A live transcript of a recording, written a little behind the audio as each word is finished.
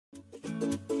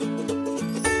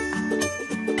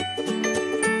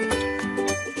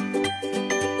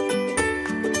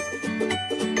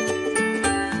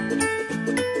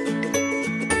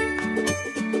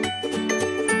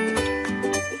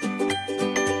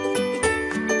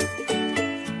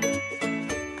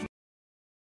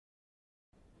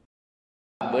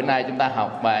Bữa nay chúng ta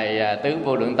học bài tứ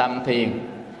vô lượng tâm thiền.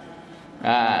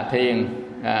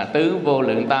 Tứ vô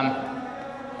lượng tâm.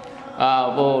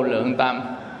 Vô lượng tâm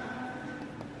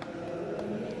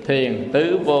thiền,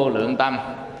 tứ vô lượng tâm.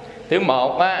 Thứ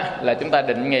một là chúng ta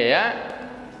định nghĩa.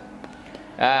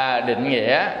 Định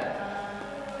nghĩa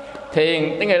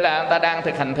thiền tức nghĩa là chúng ta đang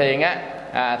thực hành thiền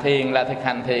thiền là thực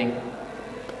hành thiền.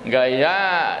 Rồi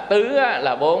tứ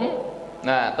là bốn.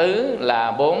 Tứ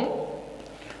là bốn.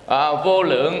 Vô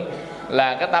lượng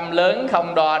là cái tâm lớn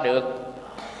không đo được.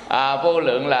 Vô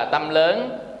lượng là tâm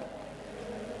lớn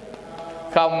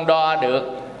không đo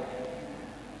được,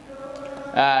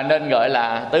 nên gọi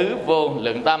là tứ vô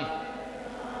lượng tâm.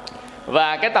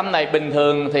 Và cái tâm này bình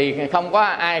thường thì không có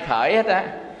ai khởi hết á.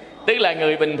 Tức là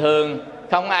người bình thường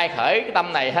không ai khởi cái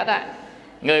tâm này hết á.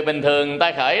 Người bình thường người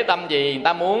ta khởi cái tâm gì người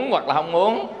ta muốn hoặc là không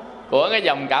muốn, của cái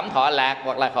dòng cảm thọ lạc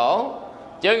hoặc là khổ,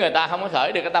 chứ người ta không có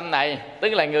khởi được cái tâm này.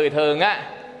 Tức là người thường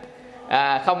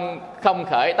không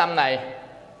khởi tâm này.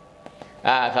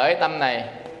 Khởi tâm này,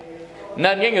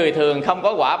 nên cái người thường không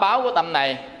có quả báo của tâm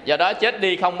này. Do đó chết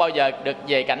đi không bao giờ được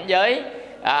về cảnh giới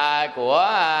của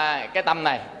cái tâm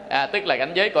này, tức là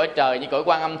cảnh giới cõi trời như cõi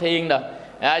Quan Âm Thiên rồi,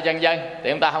 vân vân, thì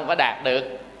chúng ta không có đạt được.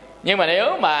 Nhưng mà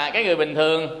nếu mà cái người bình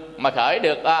thường mà khởi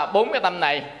được bốn cái tâm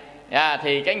này,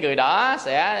 thì cái người đó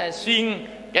sẽ xuyên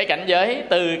cái cảnh giới,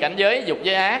 từ cảnh giới dục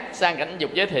giới ác sang cảnh dục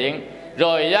giới thiện.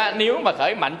 Rồi nếu mà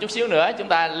khởi mạnh chút xíu nữa, chúng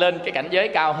ta lên cái cảnh giới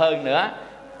cao hơn nữa,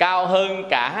 cao hơn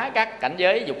cả các cảnh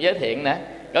giới dục giới thiện nữa.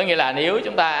 Có nghĩa là nếu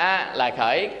chúng ta là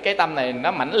khởi cái tâm này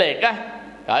nó mãnh liệt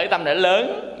khởi tâm này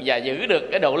lớn và giữ được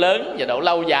cái độ lớn và độ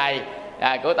lâu dài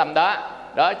của tâm đó,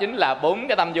 đó chính là bốn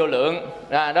cái tâm vô lượng.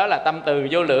 Đó là tâm từ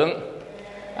vô lượng,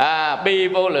 bi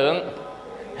vô lượng,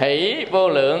 hỷ vô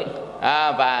lượng,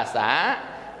 và xả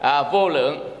vô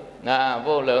lượng.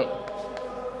 Vô lượng.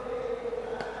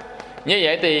 Như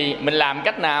vậy thì mình làm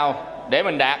cách nào để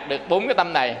mình đạt được bốn cái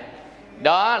tâm này?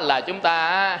 Đó là chúng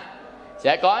ta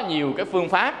sẽ có nhiều cái phương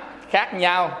pháp khác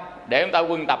nhau để chúng ta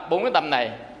quân tập bốn cái tâm này.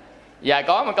 Và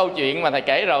có một câu chuyện mà thầy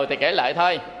kể rồi, thầy kể lại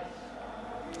thôi.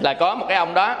 Là có một cái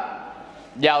ông đó,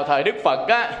 vào thời Đức Phật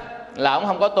là ông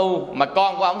không có tu, mà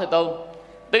con của ông thì tu.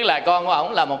 Tức là con của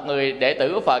ông là một người đệ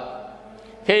tử của Phật.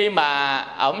 Khi mà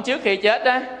ông trước khi chết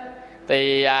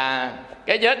thì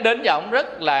cái chết đến cho ông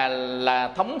rất là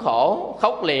thống khổ,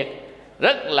 khốc liệt,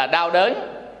 rất là đau đớn.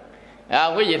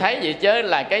 Quý vị thấy gì chứ,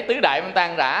 là cái tứ đại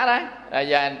tan rã đó,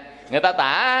 và người ta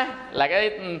tả là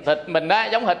cái thịt mình đó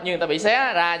giống hệt như người ta bị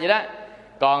xé ra vậy đó.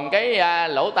 Còn cái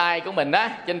lỗ tai của mình đó,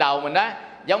 trên đầu mình đó,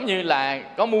 giống như là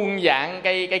có muôn dạng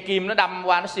cây kim nó đâm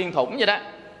qua, nó xuyên thủng vậy đó.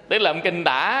 Tức là ông kinh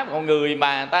tả một người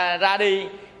mà ta ra đi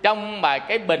trong mà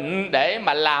cái bệnh để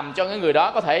mà làm cho cái người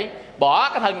đó có thể bỏ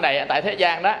cái thân này tại thế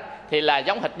gian đó, thì là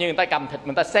giống hệt như người ta cầm thịt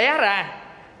mình ta xé ra.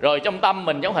 Rồi trong tâm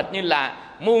mình giống hệt như là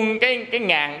muôn cái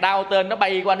ngàn đao tên nó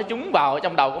bay qua, nó trúng vào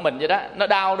trong đầu của mình vậy đó. Nó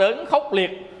đau đớn khốc liệt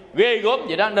ghê gớm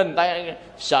vậy đó, nên người ta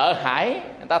sợ hãi,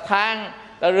 người ta than, người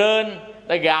ta rên, người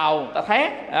ta gào, người ta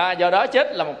thét. Do đó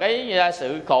chết là một cái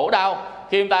sự khổ đau.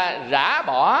 Khi người ta rã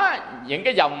bỏ những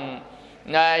cái dòng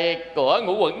của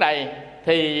ngũ quẩn này,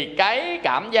 thì cái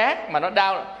cảm giác mà nó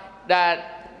đau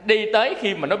đi tới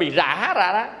khi mà nó bị rã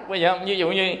ra đó, quý vị không? Ví dụ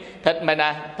như thịt mình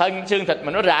thân xương thịt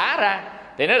mình nó rã ra,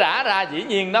 thì nó rã ra dĩ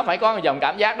nhiên nó phải có một dòng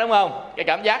cảm giác, đúng không? Cái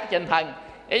cảm giác trên thân.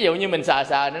 Ví dụ như mình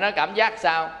sờ nó cảm giác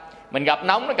sao, mình gặp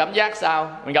nóng nó cảm giác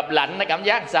sao, mình gặp lạnh nó cảm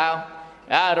giác sao,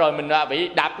 rồi mình bị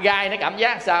đạp gai nó cảm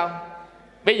giác sao.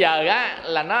 Bây giờ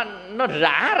là nó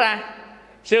rã ra,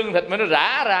 xương thịt mình nó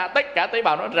rã ra, tất cả tế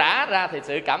bào nó rã ra, thì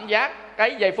sự cảm giác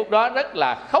cái giây phút đó rất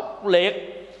là khốc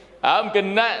liệt. Ở ông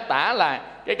kinh tả là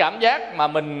cái cảm giác mà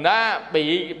mình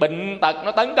bị bệnh tật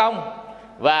nó tấn công,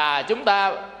 và chúng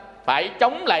ta phải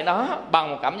chống lại nó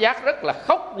bằng một cảm giác rất là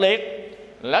khốc liệt,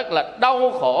 rất là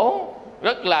đau khổ,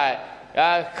 rất là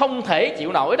không thể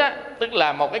chịu nổi đó. Tức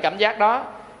là một cái cảm giác đó.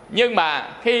 Nhưng mà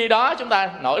khi đó chúng ta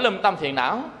nổi lên tâm phiền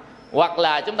não, hoặc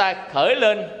là chúng ta khởi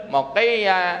lên một cái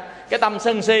tâm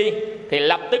sân si, thì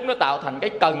lập tức nó tạo thành cái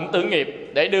cận tử nghiệp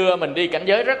để đưa mình đi cảnh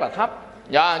giới rất là thấp.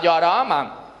 Do đó mà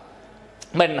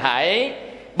mình hãy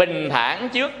bình thản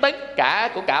trước tất cả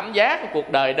của cảm giác của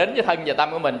cuộc đời đến với thân và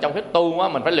tâm của mình. Trong khi tu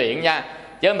mình phải luyện nha,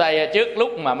 chứ không phải trước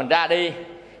lúc mà mình ra đi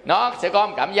nó sẽ có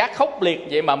một cảm giác khốc liệt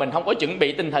vậy mà mình không có chuẩn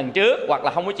bị tinh thần trước, hoặc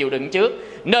là không có chịu đựng trước.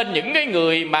 Nên những cái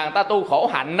người mà người ta tu khổ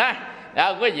hạnh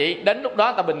quý vị, đến lúc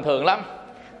đó ta bình thường lắm.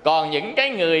 Còn những cái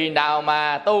người nào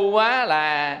mà tu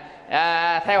là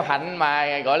theo hạnh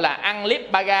mà gọi là ăn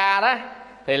liếp ba ga đó,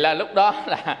 thì là lúc đó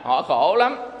là họ khổ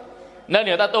lắm. Nên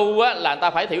người ta tu là người ta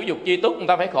phải thiểu dục chi túc, người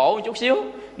ta phải khổ một chút xíu.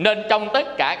 Nên trong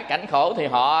tất cả các cảnh khổ thì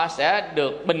họ sẽ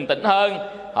được bình tĩnh hơn,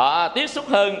 họ tiếp xúc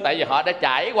hơn, tại vì họ đã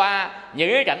trải qua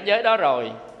những cái cảnh giới đó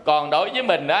rồi. Còn đối với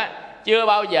mình đó, chưa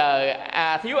bao giờ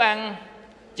thiếu ăn,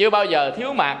 chưa bao giờ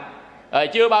thiếu mặc,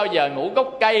 chưa bao giờ ngủ gốc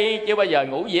cây, chưa bao giờ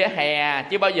ngủ vỉa hè,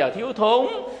 chưa bao giờ thiếu thốn.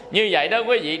 Như vậy đó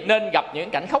quý vị, nên gặp những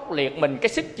cảnh khốc liệt, mình cái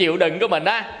sức chịu đựng của mình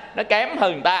á nó kém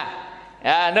hơn người ta.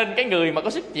 Nên cái người mà có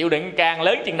sức chịu đựng càng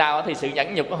lớn chừng nào thì sự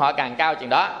nhẫn nhục của họ càng cao chừng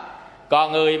đó.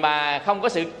 Còn người mà không có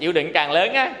sự chịu đựng càng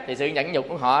lớn á thì sự nhẫn nhục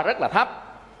của họ rất là thấp.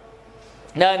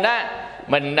 Nên đó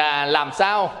mình làm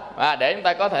sao để chúng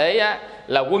ta có thể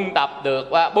là quân tập được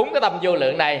 4 cái tâm vô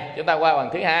lượng này. Chúng ta qua phần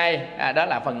thứ hai, đó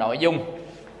là phần nội dung.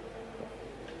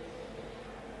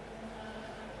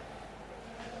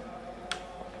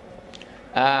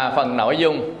 Phần nội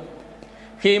dung.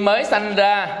 Khi mới sanh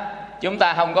ra chúng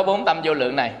ta không có 4 tâm vô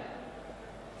lượng này.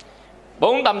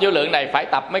 4 tâm vô lượng này phải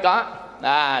tập mới có.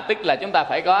 Tức là chúng ta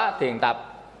phải có thiền tập.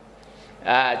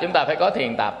 Chúng ta phải có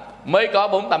thiền tập mới có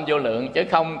 4 tâm vô lượng, chứ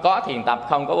không có thiền tập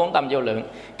không có 4 tâm vô lượng.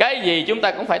 Cái gì chúng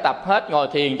ta cũng phải tập hết. Ngồi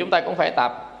thiền chúng ta cũng phải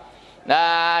tập,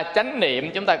 chánh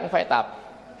niệm chúng ta cũng phải tập,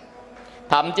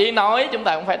 thậm chí nói chúng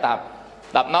ta cũng phải tập.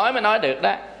 Tập nói mới nói được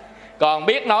đó. Còn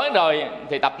biết nói rồi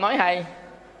thì tập nói hay.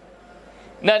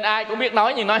 Nên ai cũng biết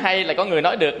nói, nhưng nói hay là có người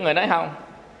nói được, có người nói không.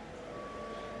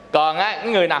 Còn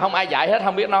người nào không ai dạy hết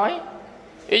không biết nói.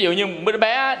 Ví dụ như đứa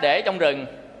bé để trong rừng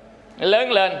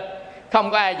lớn lên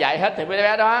không có ai dạy hết thì đứa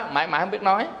bé đó mãi mãi không biết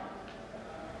nói.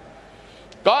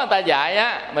 Có người ta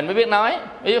dạy mình mới biết nói,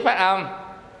 biết phát âm.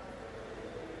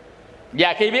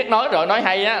 Và khi biết nói rồi nói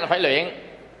hay là phải luyện,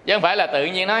 chứ không phải là tự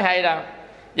nhiên nói hay đâu.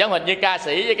 Giống như ca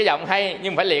sĩ với cái giọng hay,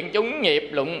 nhưng phải luyện trúng nhịp,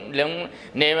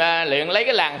 luyện lấy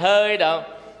cái làn hơi đâu.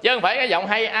 Chứ không phải cái giọng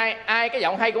hay, ai cái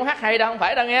giọng hay cũng hát hay đâu, không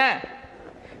phải đâu nha.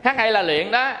 Hát hay là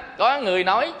luyện đó. Có người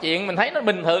nói chuyện mình thấy nó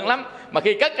bình thường lắm, mà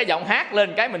khi cất cái giọng hát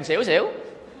lên cái mình xỉu xỉu.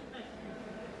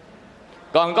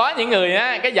 Còn có những người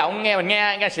cái giọng mình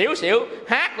nghe xỉu xỉu,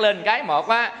 hát lên cái một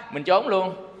mình trốn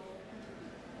luôn.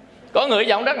 Có người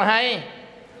giọng rất là hay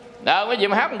đó, cái gì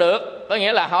mà hát không được, có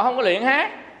nghĩa là họ không có luyện hát.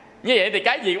 Như vậy thì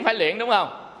cái gì cũng phải luyện, đúng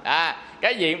không?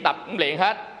 Cái gì cũng tập cũng luyện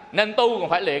hết. Nên tu còn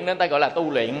phải luyện, nên ta gọi là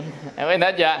tu luyện. Em biết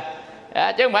nói chưa?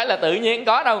 Chứ không phải là tự nhiên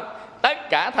có đâu. Tất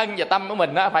cả thân và tâm của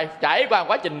mình phải trải qua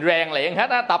quá trình rèn luyện hết,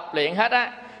 tập luyện hết.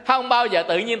 Không bao giờ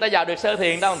tự nhiên ta vào được sơ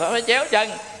thiền đâu. Ta phải chéo chân,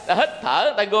 ta hít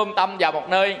thở, ta gom tâm vào một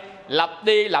nơi, lặp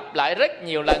đi lặp lại rất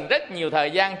nhiều lần, rất nhiều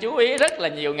thời gian chú ý, rất là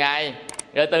nhiều ngày.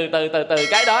 Rồi từ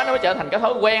cái đó nó mới trở thành cái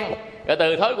thói quen. Rồi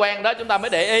từ thói quen đó chúng ta mới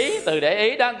để ý. Từ để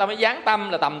ý đó chúng ta mới dán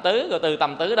tâm là tầm tứ. Rồi từ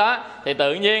tầm tứ đó thì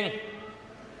tự nhiên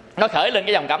nó khởi lên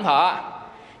cái dòng cảm thọ.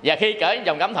 Và khi khởi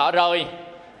dòng cảm thọ rồi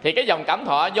thì cái dòng cảm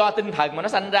thọ do tinh thần mà nó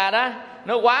sanh ra đó,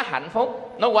 nó quá hạnh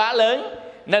phúc, nó quá lớn.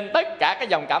 Nên tất cả các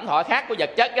dòng cảm thọ khác của vật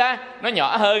chất nó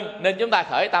nhỏ hơn. Nên chúng ta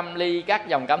khởi tâm ly các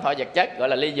dòng cảm thọ vật chất, gọi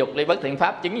là ly dục, ly bất thiện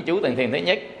pháp, chứng chú tiền thiền thứ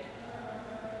nhất.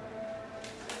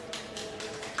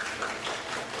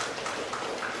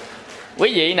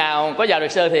 Quý vị nào có vào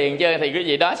được sơ thiền chưa thì quý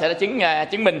vị đó sẽ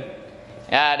chứng minh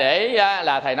để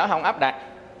là thầy nói không áp đặt.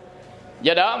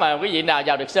 Do đó mà quý vị nào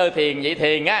vào được sơ thiền, vị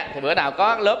thiền thì bữa nào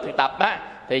có lớp thực tập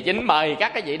thì chính mời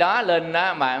các cái vị đó lên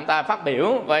mà chúng ta phát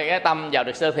biểu về cái tâm vào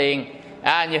được sơ thiền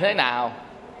như thế nào.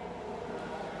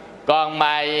 Còn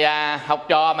mà học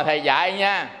trò mà thầy dạy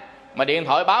nha, mà điện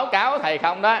thoại báo cáo thầy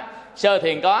không đó, sơ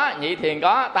thiền có, nhị thiền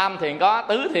có, tam thiền có,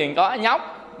 tứ thiền có,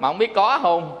 nhóc mà không biết có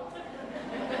không.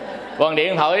 Còn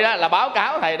điện thoại đó là báo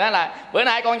cáo thầy đó là bữa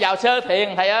nay con vào sơ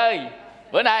thiền thầy ơi,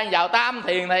 bữa nay vào tam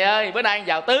thiền thầy ơi, bữa nay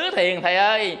vào tứ thiền thầy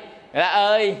ơi. Người ta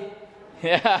ơi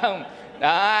không?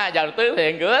 Đó, vào tứ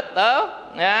thiền good, tốt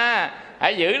nha.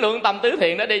 Hãy giữ luôn tâm tứ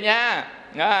thiền đó đi nha.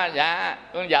 Dạ,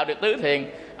 con vào được tứ thiền.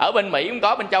 Ở bên Mỹ cũng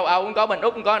có, bên châu Âu cũng có, bên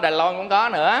Úc cũng có, Đài Loan cũng có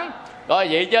nữa. Rồi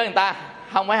vậy chứ người ta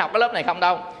không phải học cái lớp này không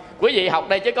đâu. Quý vị học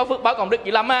đây chứ có phước báo công đức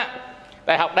dữ lắm á.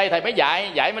 Thầy học đây thầy mới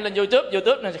dạy mới lên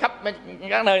YouTube nên khắp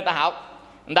các nơi người ta học.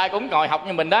 Người ta cũng ngồi học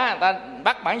như mình đó, người ta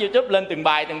bắt bản YouTube lên từng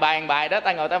bài đó,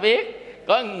 ta ngồi ta viết.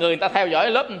 Có người ta theo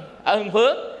dõi lớp ở Hưng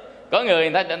Phước, có người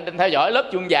ta theo dõi lớp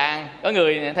Chuông Vàng, có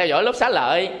người theo dõi lớp Xá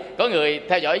Lợi, có người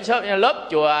theo dõi lớp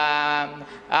chùa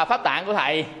Pháp Tạng của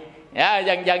thầy.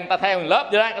 Dần dần ta theo lớp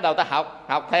vậy đó, cái đầu ta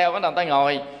học theo, cái đầu ta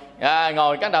ngồi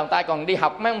cái đầu ta còn đi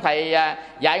học mấy ông thầy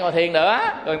dạy ngồi thiền nữa,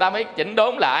 rồi người ta mới chỉnh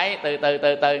đốn lại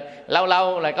từ lâu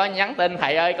lâu là có nhắn tin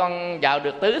thầy ơi con vào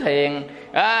được tứ thiền,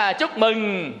 chúc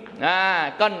mừng,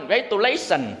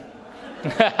 congratulations.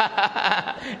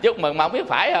 Chúc mừng mà không biết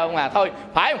phải không thôi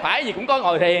phải không phải gì cũng có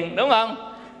ngồi thiền, đúng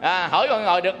không? Hỏi con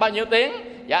ngồi được bao nhiêu tiếng?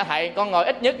 Dạ thầy con ngồi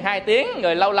ít nhất 2 tiếng,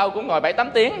 người lâu lâu cũng ngồi 7-8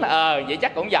 tiếng. Vậy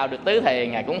chắc cũng vào được tứ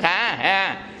thiền cũng khá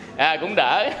ha, cũng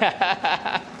đỡ.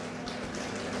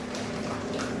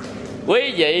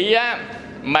 Quý vị á,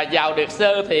 mà vào được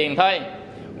sơ thiền thôi,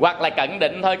 hoặc là cận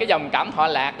định thôi, cái dòng cảm thọ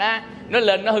lạc á, nó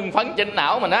lên nó hưng phấn trên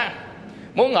não mình á,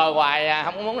 muốn ngồi hoài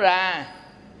không muốn ra.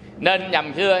 Nên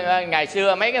ngày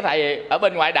xưa mấy cái thầy ở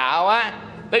bên ngoại đạo á,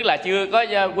 tức là chưa có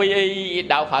quy y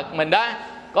đạo Phật mình đó,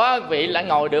 có vị là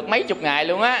ngồi được mấy chục ngày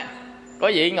luôn á,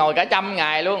 có vị ngồi cả 100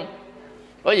 ngày luôn,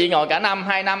 có vị ngồi cả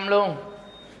 2 năm luôn.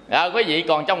 Quý vị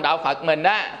còn trong đạo Phật mình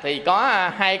đó thì có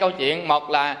 2 câu chuyện. Một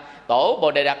là tổ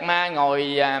Bồ Đề Đạt Ma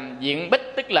ngồi diện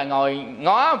bích, tức là ngồi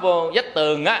ngó vô vách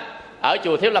tường á, ở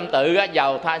chùa Thiếu Lâm Tự á,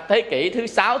 vào thế kỷ thứ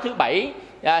 6, thứ 7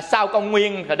 sau công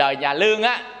nguyên, đời nhà Lương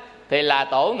á, thì là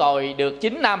tổ ngồi được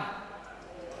 9 năm.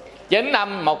 9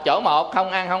 năm một chỗ một,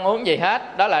 không ăn không uống gì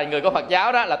hết. Đó là người của Phật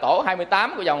giáo, đó là tổ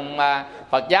 28 của dòng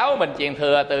Phật giáo mình truyền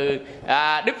thừa từ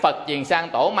Đức Phật truyền sang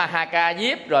tổ Mahaka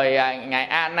Diếp, rồi ngài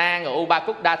A Nan, rồi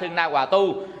Upakuda Thương Na Hòa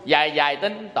Tu, dài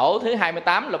tính tổ thứ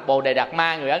 28 là Bồ Đề Đạt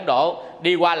Ma người Ấn Độ,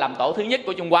 đi qua làm tổ thứ nhất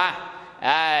của Trung Hoa.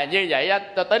 Như vậy á,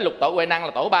 tới lục tổ Huệ Năng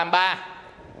là tổ 33,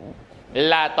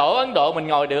 là tổ Ấn Độ mình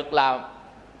ngồi được là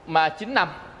 9 năm.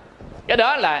 Cái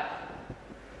đó là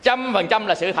 100%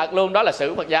 là sự thật luôn, đó là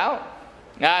sử Phật giáo,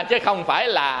 chứ không phải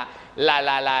là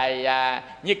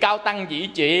như cao tăng dị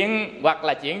chuyện, hoặc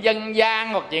là chuyện dân gian,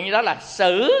 hoặc chuyện gì đó là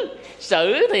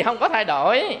sử thì không có thay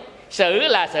đổi. Sử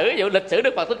là sử, ví dụ lịch sử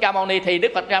Đức Phật Thích Ca Mâu Ni thì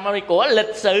Đức Phật Thích Ca Mâu Ni của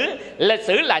lịch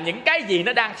sử là những cái gì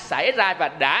nó đang xảy ra và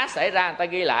đã xảy ra người ta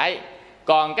ghi lại.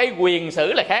 Còn cái quyền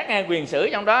sử là khác nha, quyền sử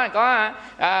trong đó có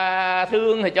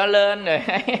thương thì cho lên rồi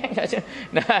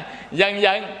dần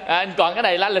dần. Còn cái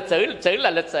này là lịch sử là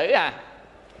lịch sử à.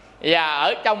 Và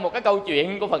ở trong một cái câu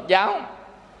chuyện của Phật giáo,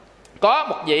 có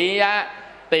một vị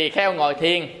tỳ kheo ngồi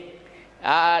thiền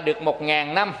được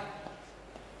 1000 năm.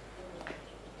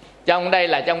 Trong đây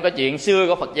là trong cái chuyện xưa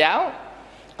của Phật giáo,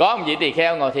 có một vị tỳ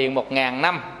kheo ngồi thiền 1000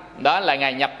 năm. Đó là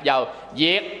ngài nhập vào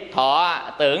diệt thọ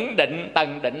tưởng định,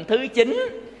 tầng định thứ 9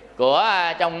 của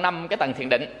trong 5 cái tầng thiền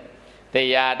định.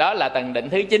 Thì đó là tầng định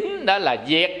thứ 9, đó là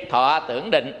diệt thọ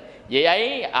tưởng định. Vị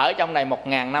ấy ở trong này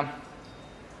 1000 năm.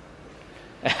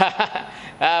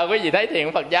 Quý vị thấy thiền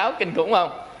của Phật giáo kinh khủng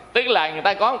không? Tức là người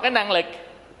ta có một cái năng lực.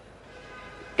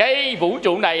 Cái vũ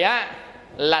trụ này á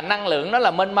là năng lượng, nó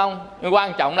là mênh mông. Nhưng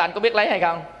quan trọng là anh có biết lấy hay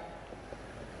không?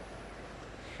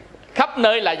 Khắp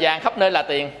nơi là vàng, khắp nơi là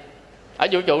tiền. Ở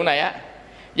vũ trụ này á,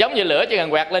 giống như lửa chỉ cần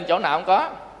quẹt lên chỗ nào không có.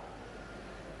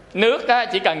 Nước á,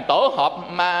 chỉ cần tổ hợp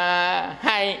mà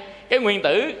 2 cái nguyên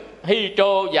tử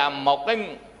hydro và một cái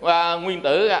nguyên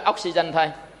tử oxygen thôi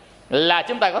là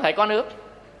chúng ta có thể có nước.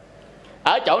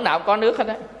 Ở chỗ nào cũng có nước hết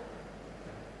á,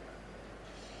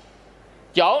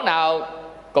 chỗ nào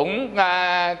cũng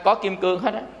có kim cương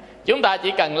hết á. Chúng ta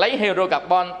chỉ cần lấy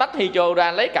hydrocarbon, tách hydro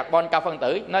ra, lấy carbon cao phân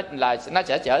tử, nó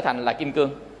sẽ trở thành là kim cương.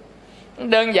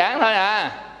 Đơn giản thôi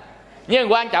à.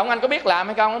 Nhưng quan trọng anh có biết làm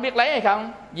hay không, có biết lấy hay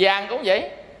không. Vàng cũng vậy.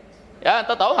 Ta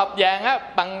tổ hợp vàng á,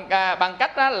 bằng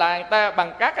cách á, là ta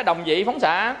bằng các cái đồng vị phóng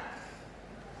xạ.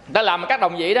 Ta làm các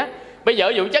đồng vị đó. Bây giờ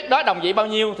ví dụ chất đó đồng vị bao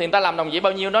nhiêu thì người ta làm đồng vị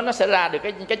bao nhiêu đó, nó sẽ ra được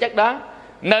cái chất đó.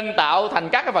 Nên tạo thành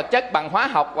các cái vật chất bằng hóa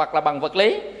học hoặc là bằng vật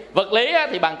lý. Vật lý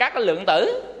thì bằng các cái lượng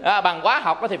tử, bằng hóa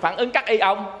học thì phản ứng các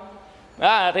ion,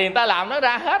 thì người ta làm nó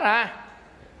ra hết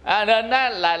nên đó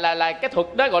là cái thuật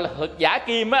đó gọi là thuật giả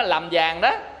kim á, làm vàng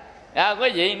đó. Quý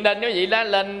vị nên quý vị đó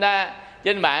lên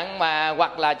trên mạng mà,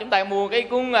 hoặc là chúng ta mua cái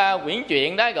cuốn quyển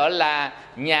truyện đó gọi là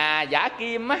Nhà Giả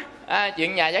Kim á,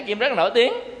 chuyện Nhà Giả Kim rất là nổi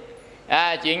tiếng.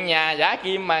 Chuyện Nhà Giả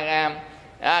Kim mà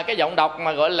cái giọng đọc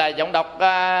mà gọi là giọng đọc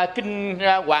kinh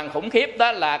hoàng khủng khiếp,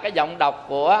 đó là cái giọng đọc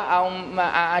của ông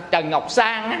Trần Ngọc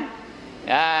Sang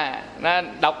á.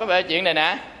 Đọc cái chuyện này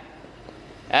nè.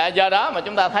 Do đó mà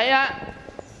chúng ta thấy á,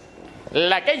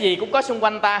 là cái gì cũng có xung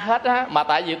quanh ta hết á, mà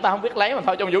tại vì chúng ta không biết lấy mà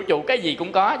thôi. Trong vũ trụ cái gì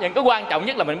cũng có, nhưng cái quan trọng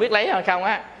nhất là mình biết lấy hay không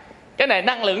á. Cái này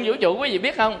năng lượng vũ trụ quý vị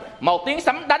biết không? Một tiếng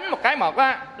sấm đánh một cái một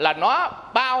á, là nó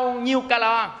bao nhiêu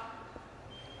calo.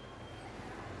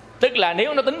 Tức là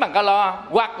nếu nó tính bằng calo,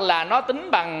 hoặc là nó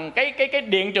tính bằng cái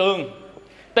điện trường,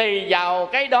 tùy vào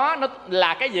cái đó nó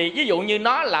là cái gì. Ví dụ như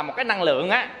nó là một cái năng lượng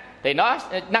á, thì nó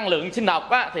năng lượng sinh học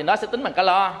á, thì nó sẽ tính bằng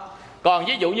calo. Còn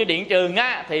ví dụ như điện trường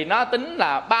á, thì nó tính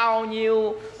là bao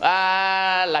nhiêu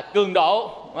là cường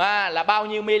độ, là bao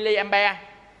nhiêu miliampere,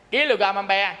 kg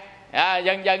ampere.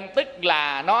 Dần dần tức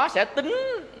là nó sẽ tính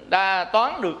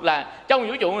toán được là trong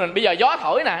vũ trụ mình bây giờ gió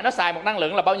thổi nè, nó xài một năng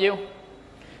lượng là bao nhiêu.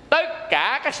 Tất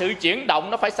cả các sự chuyển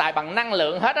động nó phải xài bằng năng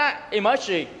lượng hết á,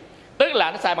 energy, tức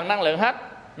là nó xài bằng năng lượng hết.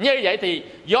 Như vậy thì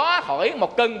gió thổi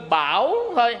một cơn bão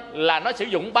thôi là nó sử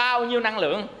dụng bao nhiêu năng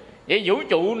lượng. Vậy vũ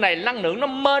trụ này năng lượng nó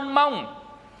mênh mông,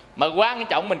 mà quan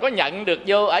trọng mình có nhận được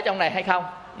vô ở trong này hay không.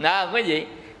 Quý vị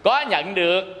có nhận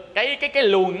được cái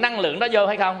luồng năng lượng đó vô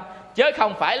hay không. chứ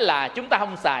không phải là chúng ta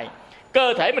không xài.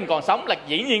 Cơ thể mình còn sống là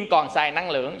dĩ nhiên còn xài năng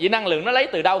lượng. Vì năng lượng nó lấy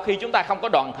từ đâu khi chúng ta không có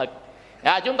đoạn thực,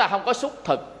 chúng ta không có xúc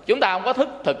thực, chúng ta không có thức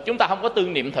thực, chúng ta không có tư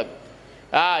niệm thực.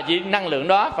 Vì năng lượng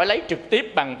đó phải lấy trực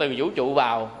tiếp bằng từ vũ trụ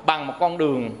vào, bằng một con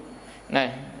đường này,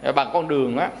 bằng con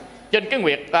đường á, trên cái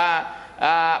nguyệt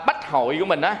bách hội của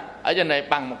mình á, ở trên này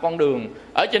bằng một con đường.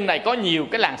 Ở trên này có nhiều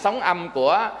cái làn sóng âm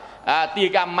của tia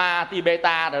gamma, tia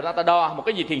beta, rồi ta đo một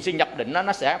cái gì thiền sinh nhập định đó,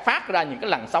 nó sẽ phát ra những cái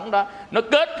làn sóng đó, nó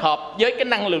kết hợp với cái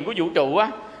năng lượng của vũ trụ á,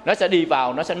 nó sẽ đi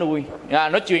vào, nó sẽ nuôi,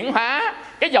 nó chuyển hóa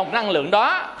cái dòng năng lượng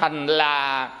đó thành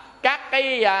là các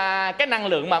cái năng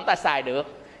lượng mà chúng ta xài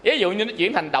được. Ví dụ như nó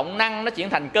chuyển thành động năng, nó chuyển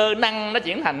thành cơ năng, nó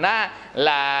chuyển thành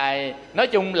là nói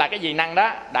chung là cái gì năng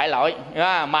đó đại loại,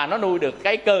 mà nó nuôi được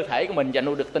cái cơ thể của mình và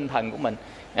nuôi được tinh thần của mình.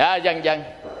 Dần dần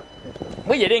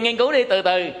quý vị đi nghiên cứu đi, từ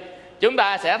từ chúng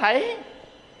ta sẽ thấy.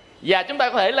 Và chúng ta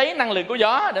có thể lấy năng lượng của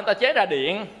gió để chúng ta chế ra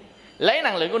điện, lấy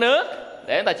năng lượng của nước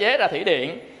để chúng ta chế ra thủy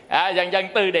điện. Dần dần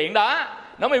từ điện đó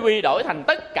nó mới quy đổi thành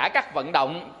tất cả các vận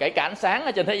động, kể cả ánh sáng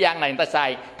ở trên thế gian này người ta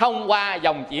xài thông qua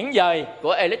dòng chuyển dời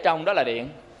của electron, đó là điện.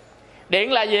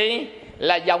 Điện là gì?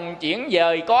 Là dòng chuyển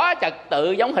dời có trật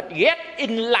tự, giống hệt get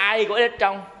inline của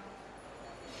electron.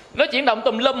 Nó chuyển động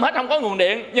tùm lum hết, không có nguồn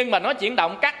điện, nhưng mà nó chuyển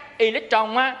động các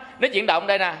electron á, nó chuyển động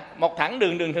đây nè, một thẳng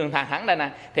đường thường thẳng đây nè,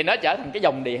 thì nó trở thành cái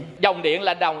dòng điện. Dòng điện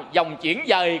là dòng chuyển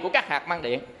dời của các hạt mang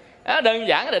điện. Đơn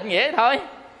giản cái định nghĩa thôi.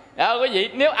 Quý vị,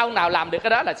 nếu ông nào làm được cái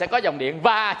đó là sẽ có dòng điện.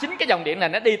 Và chính cái dòng điện này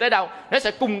nó đi tới đâu, nó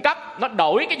sẽ cung cấp, nó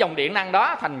đổi cái dòng điện năng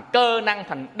đó thành cơ năng,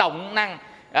 thành động năng,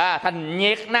 thành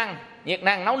nhiệt năng. Nhiệt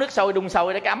năng nấu nước sôi đun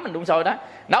sôi đó, cái ấm mình đun sôi đó,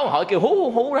 nấu hội kêu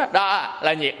hú hú đó, đó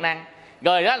là nhiệt năng.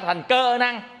 Rồi đó thành cơ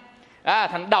năng,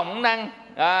 thành động năng.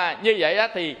 Như vậy đó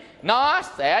thì nó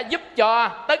sẽ giúp cho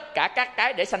tất cả các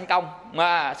cái để sanh công,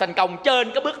 mà sanh công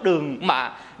trên cái bước đường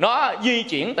mà nó di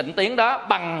chuyển tịnh tiến đó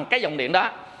bằng cái dòng điện đó.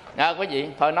 Quý vị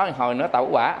thôi nói hồi nữa tẩu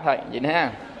quả thôi vậy nữa ha.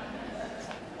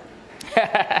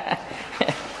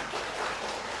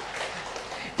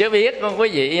 Chứ biết con quý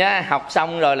vị học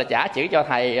xong rồi là trả chữ cho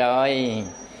thầy rồi,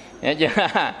 hiểu chưa?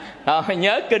 Thôi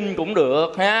nhớ kinh cũng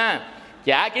được ha,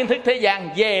 trả kiến thức thế gian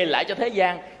về lại cho thế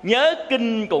gian, nhớ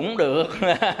kinh cũng được.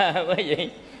 Quý vị.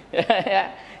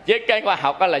 Chứ cái khoa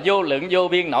học là vô lượng vô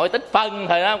biên nội tích phân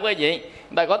thôi đó quý vị.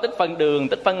 Người ta có tích phân đường,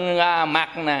 tích phân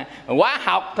mặt nè, hóa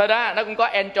học thôi đó, nó cũng có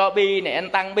entropy này,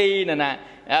 enthalpy này nè.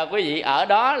 Quý vị, ở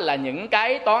đó là những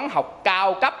cái toán học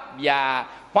cao cấp và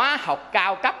hóa học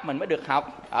cao cấp mình mới được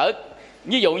học. Ở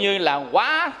ví dụ như là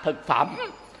hóa thực phẩm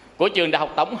của trường đại học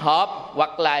tổng hợp,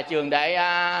 hoặc là trường đại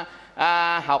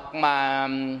học mà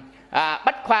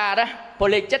bách khoa đó,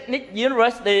 Polytechnic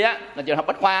University á, là trường học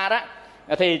bách khoa đó,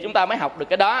 thì chúng ta mới học được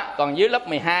cái đó. Còn dưới lớp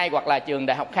 12 hoặc là trường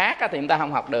đại học khác á, thì chúng ta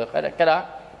không học được cái đó.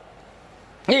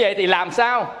 Như vậy thì làm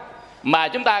sao mà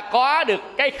chúng ta có được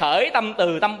cái khởi tâm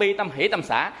từ, tâm bi, tâm hỷ, tâm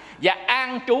xả, và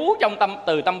an trú trong tâm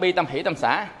từ, tâm bi, tâm hỷ, tâm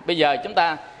xả? Bây giờ chúng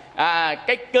ta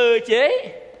cái cơ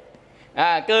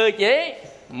chế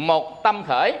một tâm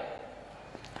khởi,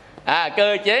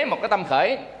 cơ chế một cái tâm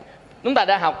khởi. Chúng ta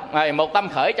đã học một tâm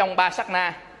khởi trong 3 sát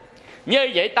na.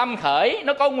 Như vậy tâm khởi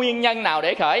nó có nguyên nhân nào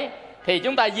để khởi, thì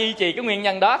chúng ta duy trì cái nguyên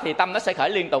nhân đó thì tâm nó sẽ khởi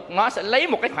liên tục. Nó sẽ lấy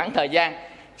một cái khoảng thời gian.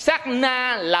 Sát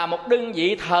na là một đơn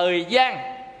vị thời gian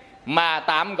mà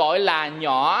tạm gọi là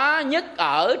nhỏ nhất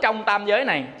ở trong tam giới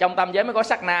này. Trong tam giới mới có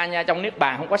sát na nha, trong niết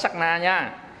bàn không có sát na nha.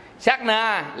 Sát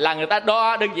na là người ta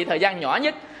đo đơn vị thời gian nhỏ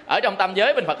nhất. Ở trong tam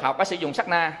giới bên Phật học có sử dụng sát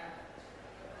na.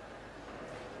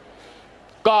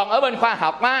 Còn ở bên khoa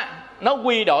học á, nó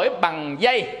quy đổi bằng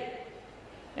giây,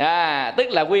 tức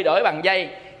là quy đổi bằng giây.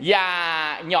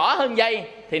 Và nhỏ hơn giây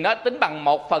thì nó tính bằng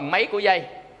 1/mấy của giây.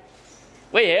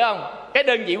 Quý vị hiểu không? Cái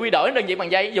đơn vị quy đổi đơn vị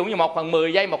bằng giây. Ví dụ như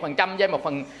 1/10 giây, 1/100 giây,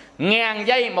 1/1000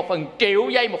 giây,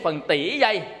 1/1.000.000 giây, 1/1.000.000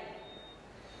 giây.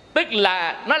 Tức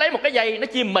là nó lấy một cái giây, nó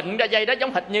chia mịn ra giây đó,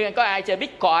 giống hệt như có ai chơi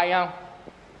Bitcoin không?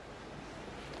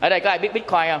 Ở đây có ai biết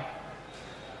Bitcoin không?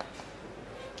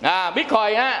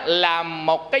 Bitcoin á, là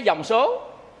một cái dòng số,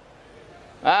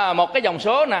 một cái dòng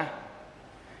số nè,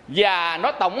 và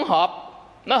nó tổng hợp,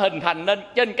 nó hình thành nên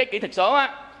trên cái kỹ thuật số á,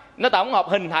 nó tổng hợp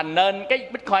hình thành nên cái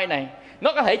Bitcoin này.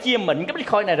 Nó có thể chia mịn cái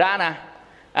Bitcoin này ra nè,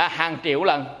 hàng triệu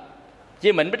lần.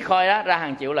 Chia mịn Bitcoin đó ra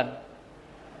hàng triệu lần.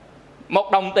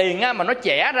 Một đồng tiền á, mà nó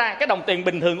chẻ ra, cái đồng tiền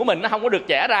bình thường của mình nó không có được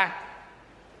chẻ ra.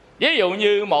 Ví dụ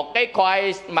như một cái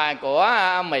coin mà của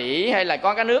Mỹ hay là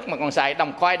có cái nước mà còn xài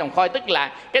đồng coin tức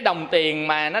là cái đồng tiền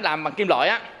mà nó làm bằng kim loại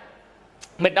á,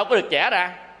 mình đâu có được chẻ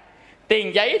ra.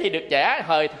 Tiền giấy thì được chẻ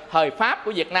thời Pháp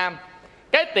của Việt Nam.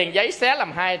 Cái tiền giấy xé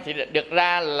làm hai thì được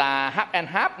ra là half and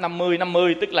half,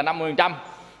 50-50, tức là 50%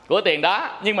 của tiền đó.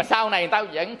 Nhưng mà sau này người ta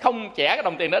vẫn không chẻ cái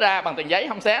đồng tiền đó ra bằng tiền giấy,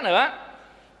 không xé nữa.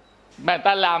 mà người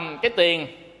ta làm cái tiền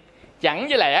chẵn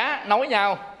với lẻ nối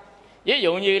nhau. Ví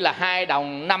dụ như là 2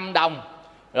 đồng, 5 đồng,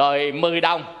 rồi 10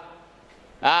 đồng,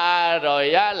 rồi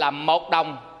làm 1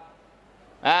 đồng,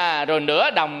 rồi nửa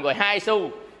đồng, rồi 2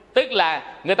 xu. Tức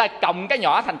là người ta cộng cái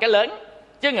nhỏ thành cái lớn,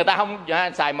 chứ người ta không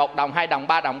xài 1 đồng, 2 đồng,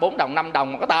 3 đồng, 4 đồng, 5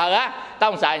 đồng. Có tờ á, ta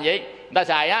không xài vậy. Người ta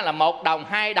xài là 1 đồng,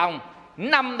 2 đồng,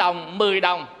 5 đồng, 10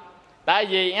 đồng. Tại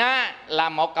vì là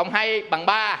 1 cộng 2 bằng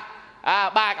 3,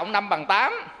 3 cộng 5 bằng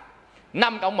 8,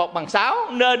 5 cộng 1 bằng 6.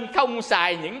 Nên không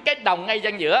xài những cái đồng ngay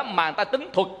gian giữa, mà người ta tính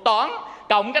thuật toán,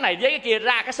 cộng cái này với cái kia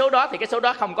ra cái số đó, thì cái số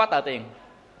đó không có tờ tiền.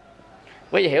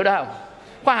 Quý vị hiểu đó không?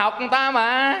 Khoa học người ta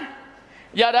mà.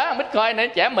 Do đó Bitcoin này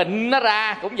trẻ mịn nó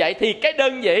ra cũng vậy. Thì cái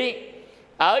đơn vị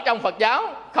ở trong Phật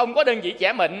giáo không có đơn vị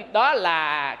trẻ mịn, đó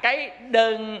là cái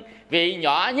đơn vị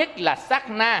nhỏ nhất là sát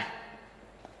na.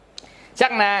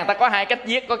 Sát na người ta có 2 cách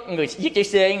viết, có người viết chữ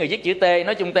C, người viết chữ T.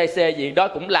 Nói chung TC gì đó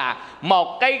cũng là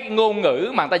một cái ngôn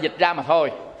ngữ mà người ta dịch ra mà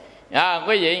thôi.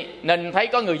 Quý vị nên thấy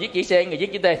có người viết chữ C, người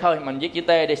viết chữ T thôi, mình viết chữ T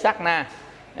để sát na.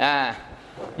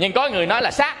 Nhưng có người nói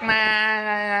là sát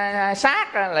na,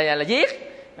 sát là viết,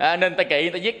 nên ta kỵ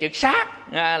ta viết chữ sát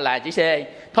là chữ C.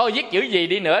 Thôi viết chữ gì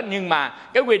đi nữa, nhưng mà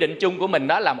cái quy định chung của mình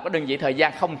đó là một cái đơn vị thời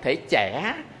gian không thể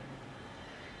trẻ.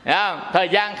 Thời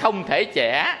gian không thể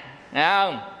trẻ,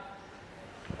 không?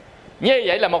 Như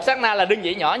vậy là một sát na là đơn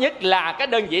vị nhỏ nhất, là cái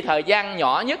đơn vị thời gian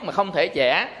nhỏ nhất mà không thể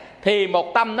trẻ. Thì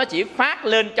một tâm nó chỉ phát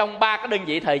lên trong 3 cái đơn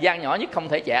vị thời gian nhỏ nhất không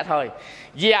thể trẻ thôi.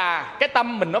 Và cái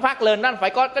tâm mình nó phát lên, nó phải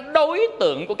có cái đối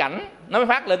tượng của cảnh nó mới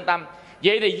phát lên tâm.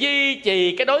 Vậy thì duy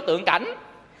trì cái đối tượng cảnh,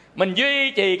 mình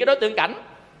duy trì cái đối tượng cảnh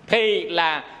thì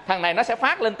là thằng này nó sẽ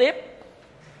phát lên tiếp.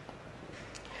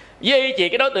 Duy trì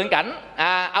cái đối tượng cảnh,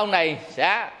 ông này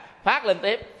sẽ phát lên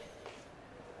tiếp.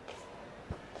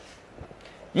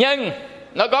 Nhưng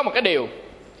nó có một cái điều,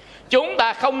 chúng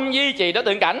ta không duy trì đối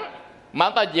tượng cảnh mà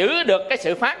chúng ta giữ được cái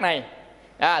sự phát này,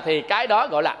 thì cái đó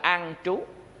gọi là an trú.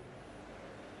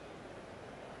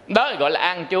 Đó gọi là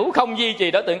an trú, không duy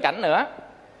trì đối tượng cảnh nữa,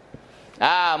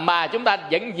 mà chúng ta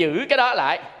vẫn giữ cái đó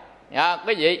lại,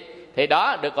 quý vị, thì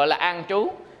đó được gọi là an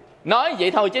trú. Nói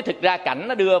vậy thôi chứ thực ra cảnh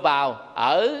nó đưa vào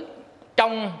ở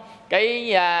trong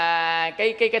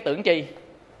cái tưởng chi.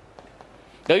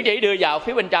 Tưởng chỉ đưa vào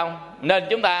phía bên trong, nên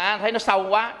chúng ta thấy nó sâu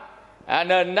quá,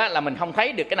 nên đó là mình không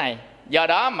thấy được cái này. Do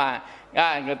đó mà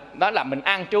đó là mình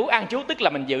an trú. An trú tức là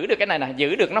mình giữ được cái này nè,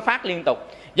 giữ được nó phát liên tục,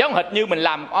 giống hệt như mình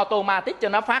làm automatic cho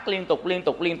nó phát liên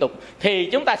tục. Thì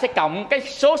chúng ta sẽ cộng cái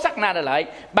số sát na này lại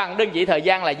bằng đơn vị thời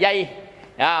gian là giây,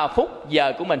 phút,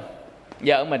 giờ của mình,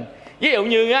 giờ của mình. Ví dụ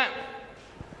như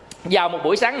vào một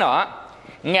buổi sáng nọ,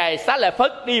 ngài Xá Lợi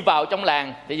Phất đi vào trong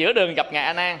làng, thì giữa đường gặp ngài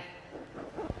A Nan.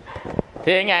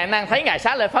 Thì ngài A Nan thấy ngài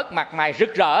Xá Lợi Phất mặt mày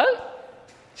rực rỡ,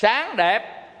 sáng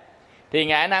đẹp. Thì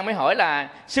ngài A Nan mới hỏi là: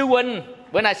 sư huynh,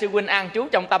 bữa nay sư huynh an trú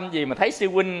trong tâm gì mà thấy sư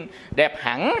huynh đẹp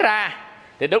hẳn ra?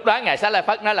 Thì lúc đó ngài Xá Lợi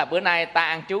Phất nói là: bữa nay ta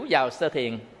an trú vào sơ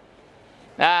thiền.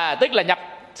 Tức là nhập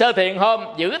sơ thiền hôm,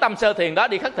 giữ tâm sơ thiền đó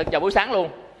đi khất thực vào buổi sáng luôn.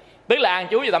 Tức là an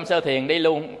trú vào tâm sơ thiền, đi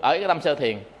luôn ở cái tâm sơ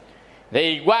thiền.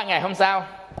 Thì qua ngày hôm sau,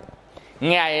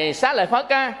 ngài Xá Lợi Phất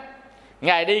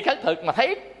ngài đi khất thực mà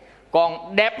thấy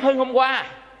còn đẹp hơn hôm qua.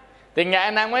 Thì ngài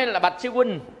A Nan mới là: bạch sư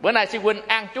huynh, bữa nay sư huynh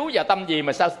an trú vào tâm gì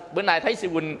mà sao bữa nay thấy sư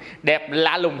huynh đẹp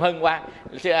lạ lùng hơn qua?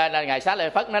 Ngài Xá Lợi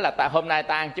Phất nói là: hôm nay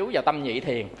ta an trú vào tâm nhị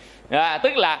thiền.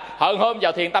 Tức là hận hôm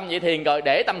vào thiền tâm nhị thiền rồi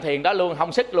để tâm thiền đó luôn,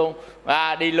 không sức luôn,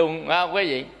 đi luôn, quý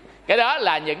vị. Cái đó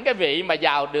là những cái vị mà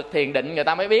vào được thiền định người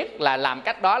ta mới biết là làm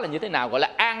cách đó là như thế nào, gọi là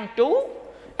an trú.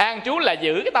 An trú là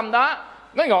giữ cái tâm đó,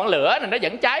 cái ngọn lửa này nó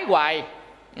vẫn cháy hoài,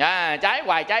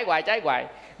 cháy hoài.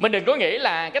 Mình đừng có nghĩ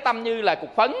là cái tâm như là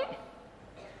cục phấn,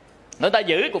 người ta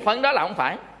giữ cục phấn đó là không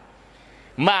phải,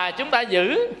 mà chúng ta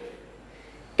giữ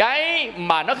cái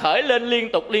mà nó khởi lên liên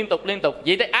tục.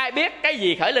 Vậy thì ai biết cái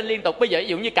gì khởi lên liên tục? Bây giờ ví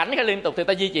dụ như cảnh khởi liên tục thì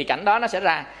ta duy trì cảnh đó, nó sẽ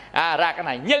ra cái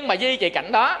này. Nhưng mà duy trì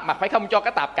cảnh đó mà phải không cho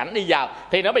cái tạp cảnh đi vào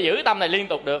thì nó mới giữ tâm này liên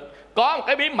tục được. Có một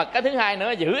cái bí mật cái thứ hai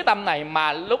nữa, giữ tâm này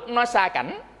mà lúc nó xa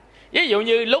cảnh. Ví dụ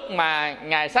như lúc mà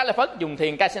ngài Xá Lợi Phất dùng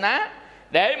thiền Kasina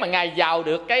để mà ngài vào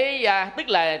được cái tức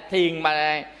là thiền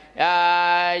mà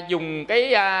dùng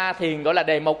cái thiền gọi là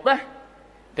đề mục đó,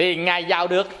 thì ngài vào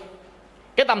được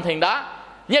cái tâm thiền đó.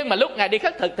 Nhưng mà lúc ngài đi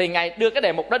khất thực thì ngài đưa cái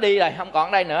đề mục đó đi rồi, không còn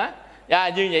ở đây nữa.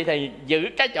 Như vậy thì giữ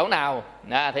cái chỗ nào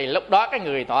thì lúc đó cái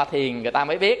người tọa thiền người ta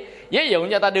mới biết. Ví dụ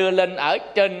như ta đưa lên ở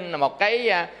trên một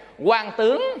cái quan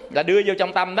tướng là đưa vô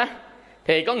trong tâm đó,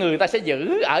 thì có người ta sẽ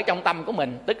giữ ở trong tâm của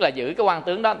mình, tức là giữ cái quan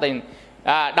tướng đó. Thì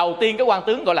đầu tiên cái quan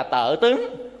tướng gọi là tợ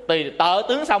tướng, từ tợ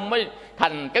tướng xong mới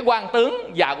thành cái quan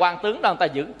tướng, và quan tướng đó người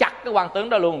ta giữ chặt cái quan tướng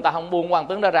đó luôn, người ta không buông quan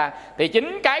tướng đó ra. Thì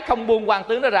chính cái không buông quan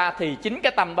tướng đó ra thì chính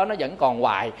cái tâm đó nó vẫn còn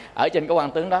hoài ở trên cái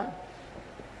quan tướng đó.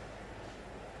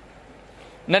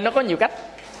 Nên nó có nhiều cách,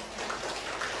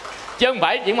 chứ không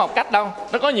phải chỉ một cách đâu,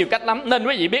 nó có nhiều cách lắm. Nên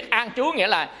quý vị biết an trú nghĩa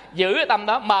là giữ cái tâm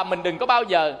đó, mà mình đừng có bao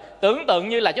giờ tưởng tượng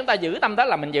như là chúng ta giữ tâm đó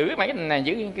là mình giữ mấy cái này,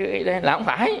 giữ cái đây, là không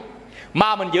phải.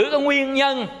 Mà mình giữ cái nguyên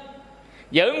nhân,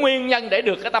 giữ nguyên nhân để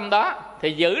được cái tâm đó,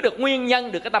 thì giữ được nguyên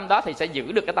nhân được cái tâm đó thì sẽ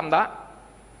giữ được cái tâm đó.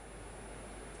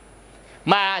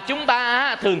 Mà chúng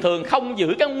ta thường thường không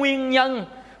giữ cái nguyên nhân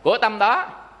của tâm đó,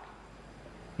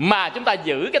 mà chúng ta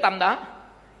giữ cái tâm đó.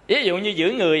 Ví dụ như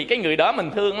giữ người, cái người đó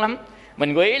mình thương lắm,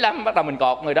 mình quý lắm, bắt đầu mình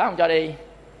cột người đó không cho đi.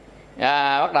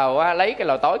 Bắt đầu lấy cái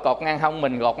lò tối cột ngang hông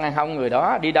mình, gọt ngang hông người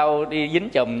đó, đi đâu đi dính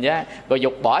chùm chứ, rồi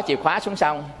giục bỏ chìa khóa xuống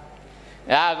sông.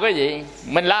 Quý vị,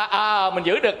 mình là mình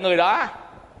giữ được người đó.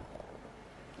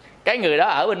 Cái người đó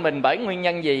ở bên mình bởi nguyên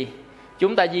nhân gì?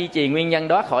 Chúng ta duy trì nguyên nhân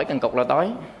đó khỏi cần cột lò tối.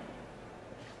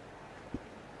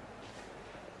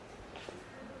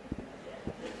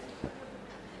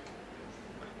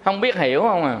 Không biết hiểu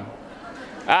không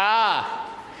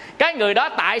cái người đó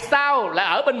tại sao lại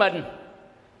ở bên mình?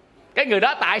 Cái người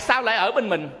đó tại sao lại ở bên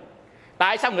mình?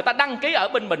 Tại sao người ta đăng ký ở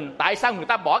bên mình? Tại sao người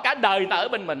ta bỏ cả đời người ta ở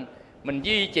bên mình? Mình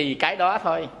duy trì cái đó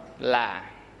thôi là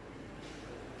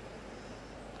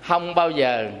không bao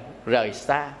giờ rời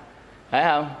xa, phải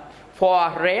không?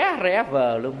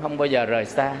 Forever luôn, không bao giờ rời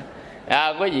xa.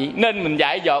 Quý vị, nên mình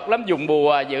dạy dột lắm, dùng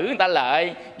bùa giữ người ta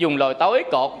lại, dùng lồi tối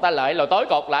cột người ta lại. Lồi tối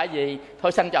cột là gì?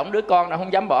 Thôi sanh trọng đứa con nó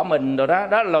không dám bỏ mình rồi đó,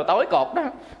 đó là lồi tối cột đó.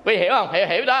 Quý vị hiểu không?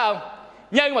 Hiểu đó không?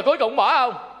 Nhưng mà cuối cùng bỏ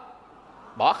không?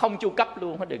 Bỏ không chu cấp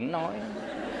luôn, đừng nói.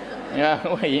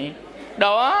 Quý vị,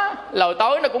 đó lồi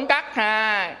tối nó cũng cắt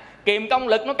ha, kiềm công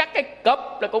lực nó cắt cái cụp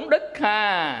là cũng đứt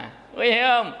ha. Quý vị hiểu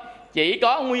không? Chỉ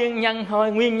có nguyên nhân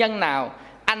thôi. Nguyên nhân nào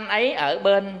anh ấy ở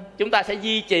bên, chúng ta sẽ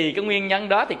duy trì cái nguyên nhân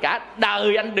đó, thì cả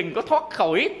đời anh đừng có thoát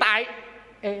khỏi tay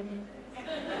em.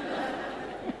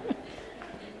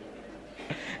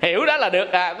 Hiểu đó là được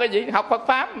quý vị. Học Phật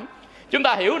Pháp chúng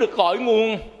ta hiểu được cội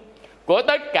nguồn của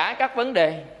tất cả các vấn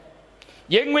đề.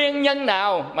 Với nguyên nhân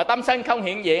nào mà tâm sân không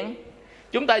hiện diện,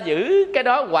 chúng ta giữ cái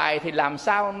đó hoài thì làm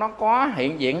sao nó có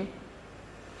hiện diện?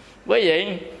 Quý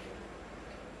vị,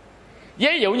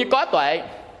 ví dụ như có tuệ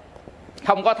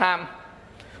không có tham,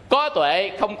 có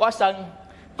tuệ không có sân,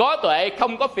 có tuệ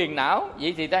không có phiền não,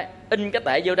 vậy thì ta in cái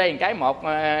tệ vô đây một cái, một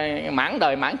mãn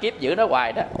đời mãn kiếp giữ nó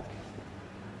hoài đó.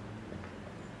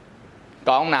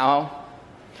 Còn nào không?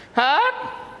 Hết,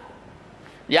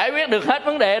 giải quyết được hết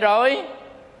vấn đề rồi.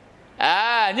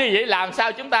 Như vậy làm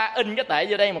sao chúng ta in cái tệ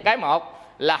vô đây một cái một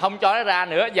là không cho nó ra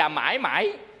nữa, và mãi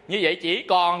mãi như vậy chỉ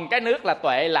còn cái nước là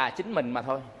tuệ là chính mình mà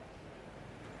thôi.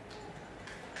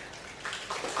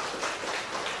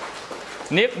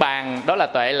 Niết bàn đó là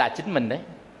tuệ là chính mình đấy.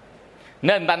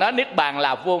 Nên người ta nói niết bàn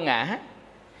là vô ngã.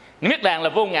 Niết bàn là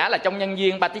vô ngã là trong nhân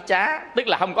duyên paticca, tức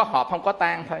là không có hợp không có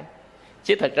tan thôi.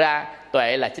 Chứ thực ra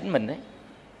tuệ là chính mình đấy.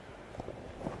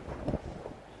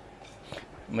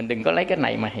 Mình đừng có lấy cái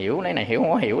này mà hiểu, lấy này hiểu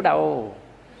không có hiểu đâu,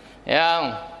 hiểu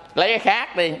không? Lấy cái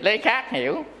khác đi, lấy cái khác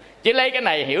hiểu. Chứ lấy cái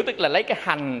này hiểu tức là lấy cái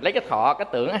hành, lấy cái thọ, cái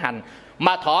tưởng, cái hành.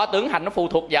 Mà thọ tưởng hành nó phụ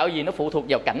thuộc vào gì? Nó phụ thuộc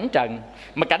vào cảnh trần.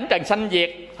 Mà cảnh trần sanh diệt,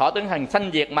 thọ tưởng hành sanh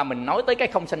diệt, mà mình nói tới cái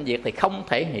không sanh diệt thì không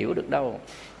thể hiểu được đâu.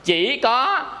 Chỉ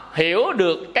có hiểu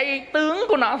được cái tướng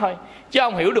của nó thôi, chứ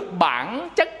không hiểu được bản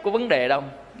chất của vấn đề đâu.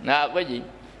 Quý vị,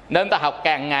 nên ta học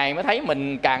càng ngày mới thấy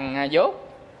mình càng dốt.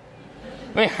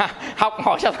 Học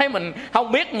hỏi sao thấy mình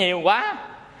không biết nhiều quá.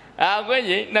 Quý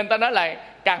vị, nên ta nói là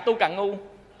càng tu càng ngu.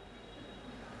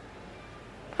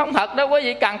 Không thật đâu quý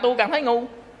vị, càng tu càng thấy ngu.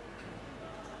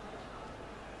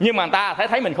 Nhưng mà người ta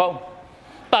thấy mình khôn.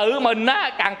 Tự mình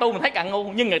á, càng tu mình thấy càng ngu,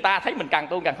 nhưng người ta thấy mình càng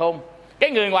tu càng khôn. Cái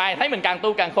người ngoài thấy mình càng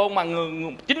tu càng khôn, mà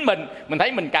chính mình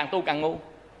thấy mình càng tu càng ngu.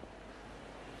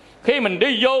 Khi mình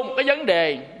đi vô một cái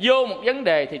vấn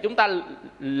đề thì chúng ta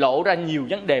lộ ra nhiều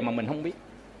vấn đề mà mình không biết.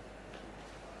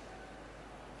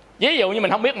 Ví dụ như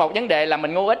mình không biết một vấn đề là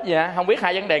mình ngu ít vậy hả? Không biết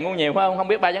hai vấn đề ngu nhiều phải không? Không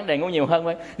biết ba vấn đề ngu nhiều hơn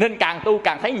phải. Nên càng tu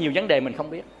càng thấy nhiều vấn đề mình không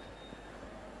biết.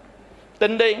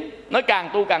 Tin đi, nói càng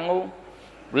tu càng ngu,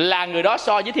 là người đó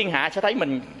so với thiên hạ sẽ thấy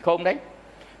mình khôn đấy.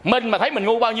 Mình mà thấy mình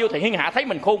ngu bao nhiêu thì thiên hạ thấy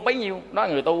mình khôn bấy nhiêu. Đó là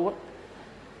người tu á.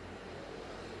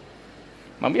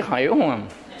 Mà biết hiểu không?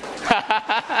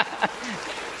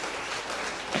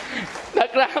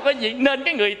 Thật ra quý vị, nên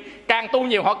cái người càng tu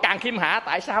nhiều họ càng khiêm hạ.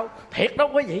 Tại sao? Thiệt đó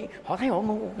quý vị, họ thấy họ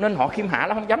ngu nên họ khiêm hạ,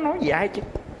 nó không dám nói gì ai chứ.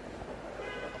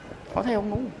 Họ thấy họ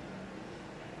ngu,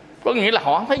 có nghĩa là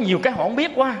họ thấy nhiều cái họ không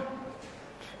biết quá.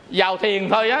 Vào thiền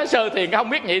thôi á, sơ thiền không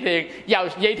biết nhị thiền, vào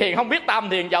nhị thiền không biết tam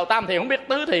thiền, vào tam thiền không biết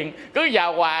tứ thiền, cứ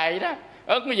vào hoài đó.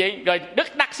 quý vị, rồi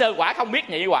đức đắc sơ quả không biết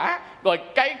nhị quả, rồi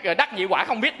đắc nhị quả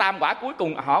không biết tam quả, cuối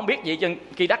cùng họ không biết gì chứ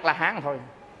khi đắc La Hán thôi.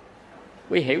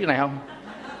 Quý hiểu cái này không?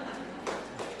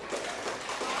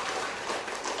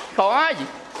 Khó gì.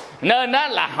 Nên đó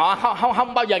là họ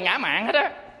không bao giờ ngã mạn hết á.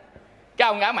 Cái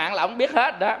ông ngã mạn là ông biết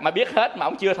hết đó, mà biết hết mà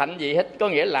ông chưa thành gì hết, có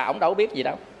nghĩa là ông đâu biết gì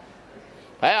đâu,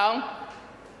 phải không?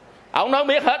 Ông nói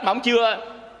biết hết mà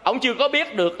ông chưa có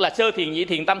biết được là sơ thiền, nhị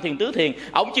thiền, tam thiền, tứ thiền.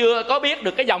 Ông chưa có biết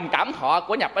được cái dòng cảm thọ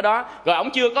của nhập ở đó. Rồi ông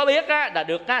chưa có biết á, là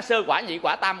được á, sơ quả, nhị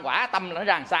quả, tam quả, tâm nó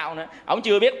ra làm sao nữa. Ông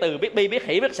chưa biết từ, biết bi, biết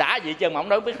hỷ, biết xả gì chứ mà ông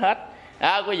nói biết hết.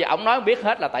 Bây giờ ông nói biết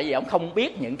hết là tại vì ông không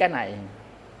biết những cái này.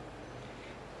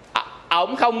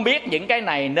 Ông không biết những cái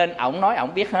này nên ông nói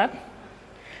ông biết hết.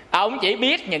 Ông chỉ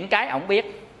biết những cái ông biết,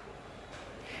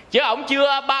 chứ ông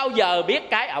chưa bao giờ biết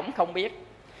cái ông không biết.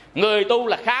 Người tu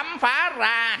là khám phá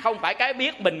ra, không phải cái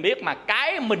biết mình biết, mà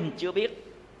cái mình chưa biết.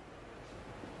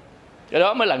 Cái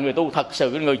đó mới là người tu thật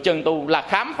sự. Người chân tu là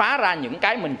khám phá ra những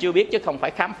cái mình chưa biết, chứ không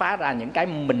phải khám phá ra những cái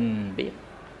mình biết.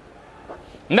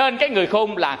 Nên cái người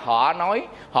khôn là họ nói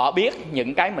họ biết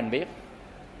những cái mình biết,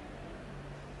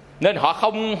 nên họ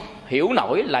không hiểu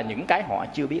nổi là những cái họ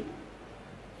chưa biết.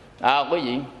 Quý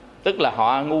vị, tức là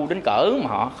họ ngu đến cỡ mà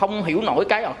họ không hiểu nổi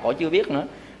cái họ chưa biết nữa.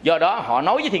 Do đó họ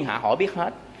nói với thiên hạ họ biết hết.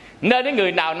 Nên cái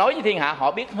người nào nói với thiên hạ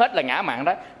họ biết hết là ngã mạn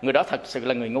đó, người đó thật sự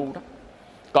là người ngu đó.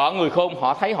 Còn người khôn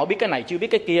họ thấy họ biết cái này chưa biết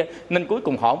cái kia, nên cuối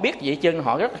cùng họ biết vậy chứ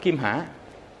họ rất là khiêm hạ.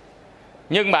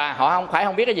 Nhưng mà họ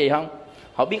không biết cái gì không?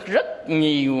 Họ biết rất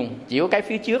nhiều, chỉ có cái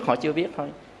phía trước họ chưa biết thôi.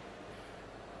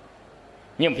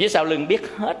 Nhưng phía sau lưng biết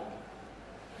hết.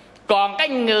 Còn cái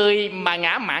người mà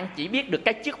ngã mạn chỉ biết được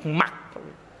cái trước mặt thôi.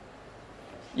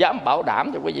 Dám bảo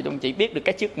đảm cho quý vị, chỉ biết được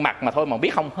cái trước mặt mà thôi, mà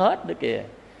biết không hết nữa kìa.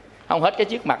 Không hết cái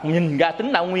trước mặt, nhìn ra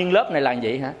tính nào nguyên lớp này là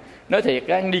vậy hả? Nói thiệt,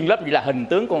 cái nguyên lớp gì là hình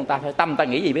tướng của người ta thôi. Tâm ta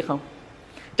nghĩ gì biết không?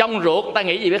 Trong ruột ta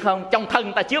nghĩ gì biết không? Trong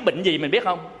thân ta chứa bệnh gì mình biết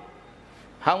không?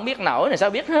 Không biết nổi này sao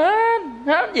biết hết?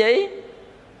 Hết gì?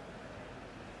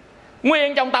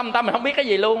 Nguyên trong tâm ta mình không biết cái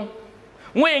gì luôn.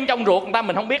 Nguyên trong ruột người ta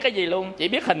mình không biết cái gì luôn. Chỉ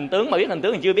biết hình tướng, mà biết hình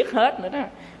tướng thì chưa biết hết nữa đó.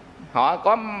 Họ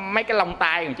có mấy cái lông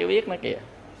tai còn chưa biết nữa kìa.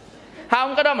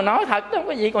 Không, cái đó mình nói thật, không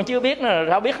có gì còn chưa biết nữa,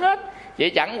 sao biết hết. Chỉ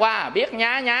chẳng qua biết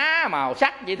nhá nhá màu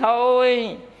sắc vậy thôi.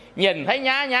 Nhìn thấy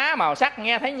nhá nhá màu sắc,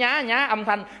 nghe thấy nhá nhá âm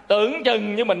thanh, tưởng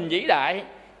chừng như mình vĩ đại.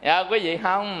 Quý vị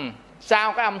không?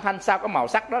 Sau cái âm thanh, sau cái màu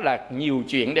sắc đó là nhiều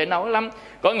chuyện để nói lắm.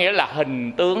 Có nghĩa là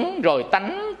hình tướng, rồi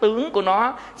tánh tướng của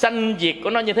nó, sanh diệt của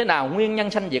nó như thế nào, nguyên nhân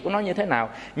sanh diệt của nó như thế nào,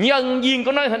 nhân duyên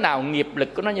của nó như thế nào, nghiệp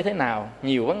lực của nó như thế nào.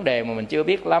 Nhiều vấn đề mà mình chưa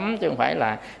biết lắm, chứ không phải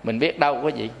là mình biết đâu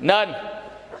quý vị. Nên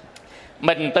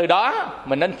mình từ đó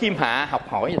mình nên khiêm hạ, học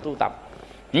hỏi và tu tập,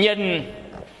 nhìn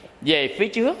về phía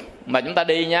trước mà chúng ta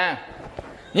đi nha.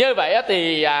 Như vậy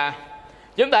thì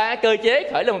chúng ta cơ chế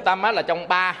khởi lên một tâm là trong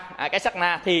 3 cái sát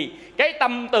na, thì cái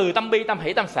tâm từ, tâm bi, tâm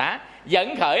hỷ, tâm xả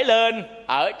vẫn khởi lên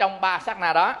ở trong 3 sát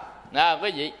na đó.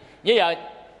 Quý vị, như giờ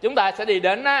chúng ta sẽ đi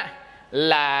đến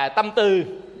là tâm tư.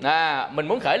 Mình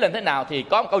muốn khởi lên thế nào thì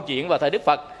có một câu chuyện vào thời Đức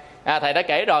Phật, thầy đã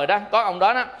kể rồi đó. Có ông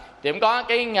đó thì cũng có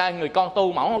cái người con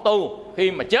tu, mẫu tu,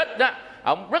 khi mà chết đó,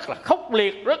 ông rất là khốc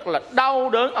liệt, rất là đau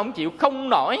đớn, ông chịu không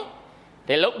nổi.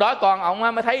 Thì lúc đó con ông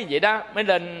mới thấy vậy đó, mới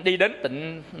lên đi đến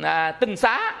Tinh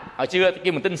Xá. Hồi xưa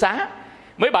kêu mình Tinh Xá,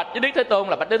 mới bạch với Đức Thế Tôn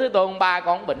là: bạch Đức Thế Tôn, ba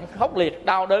con bệnh khốc liệt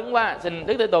đau đớn quá, xin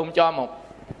Đức Thế Tôn cho một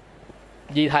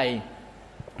vị thầy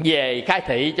về khai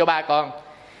thị cho ba con.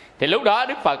 Thì lúc đó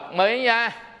Đức Phật mới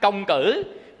công cử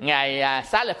ngài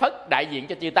Xá Lợi Phất đại diện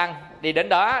cho chư tăng đi đến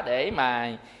đó để mà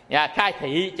khai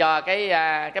thị cho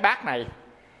cái bác này.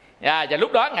 Và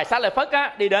lúc đó ngài Xá Lợi Phất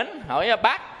đi đến hỏi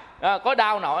bác có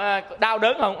đau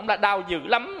đớn không? Ông là đau dữ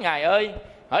lắm ngài ơi.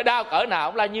 Hỏi đau cỡ nào?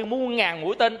 Ông là như muôn ngàn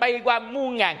mũi tên bay qua,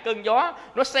 muôn ngàn cơn gió,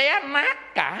 nó xé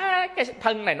nát cả cái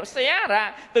thân này, nó xé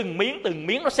ra từng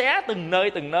miếng, nó xé từng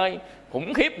nơi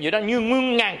khủng khiếp vậy đó, như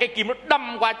muôn ngàn cây kim nó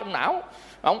đâm qua trong não.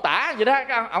 Ông tả vậy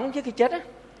đó, ông chứ khi chết á.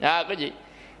 Cái gì?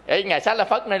 Ngài Xá Lợi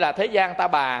Phất này là thế gian ta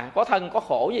bà, có thân có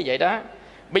khổ như vậy đó.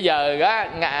 Bây giờ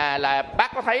là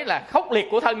bác có thấy là khốc liệt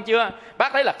của thân chưa?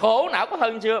 Bác thấy là khổ não của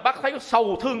thân chưa? Bác thấy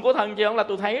sầu thương của thân chưa? Ông là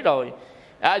tôi thấy rồi.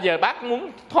 Giờ bác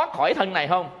muốn thoát khỏi thân này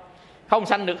không? Không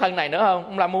sanh được thân này nữa không?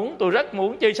 Ông là muốn, tôi rất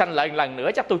muốn, chứ sanh lại lần nữa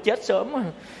chắc tôi chết sớm.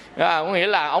 Có nghĩa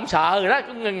là ông sợ rồi đó,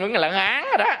 cũng là ngán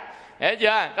rồi đó. Hiểu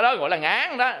chưa? Cái đó gọi là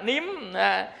ngán đó,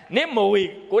 nếm mùi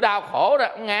của đau khổ đó,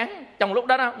 ông ngán. Trong lúc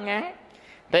đó ông ngán.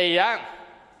 Thì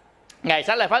ngài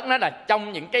Xá Lợi Phất nói là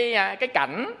trong những cái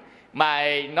cảnh mà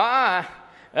nó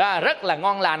rất là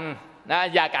ngon lành,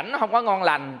 và cảnh nó không có ngon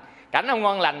lành, cảnh không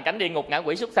ngon lành, cảnh địa ngục, ngạ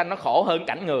quỷ, súc sanh nó khổ hơn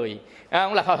cảnh người.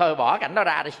 Ông là thôi bỏ cảnh đó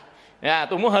ra đi.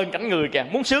 Tôi muốn hơn cảnh người kìa,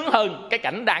 muốn sướng hơn cái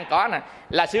cảnh đang có nè,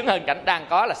 là sướng hơn cảnh đang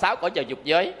có là 6 cõi trời dục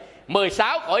giới.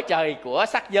 16 cõi trời của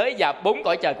sắc giới và 4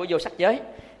 cõi trời của vô sắc giới.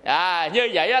 Như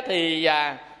vậy thì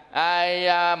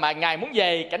mà Ngài muốn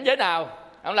về cảnh giới nào?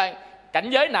 Ông là cảnh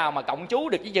giới nào mà cộng trú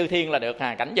được với chư thiên là được,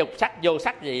 cảnh dục sắc vô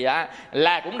sắc gì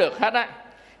là cũng được hết á.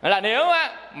 Là nếu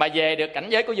mà về được cảnh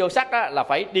giới của vô sắc là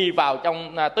phải đi vào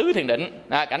trong tứ thiền định.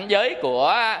 Cảnh giới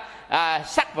của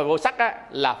sắc và vô sắc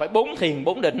là phải 4 thiền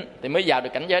 4 định thì mới vào được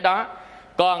cảnh giới đó.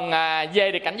 Còn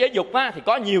về được cảnh giới dục thì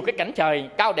có nhiều cái cảnh trời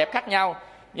cao đẹp khác nhau.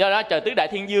 Do đó trời tứ đại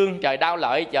thiên dương, trời đao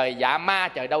lợi, trời dạ ma,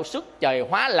 trời đau xuất, trời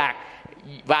hóa lạc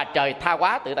và trời tha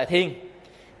hóa tự tại thiên.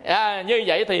 Như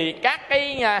vậy thì các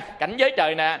cái cảnh giới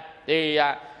trời nè thì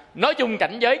nói chung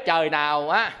cảnh giới trời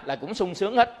nào là cũng sung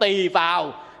sướng hết, tùy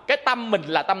vào cái tâm mình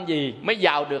là tâm gì mới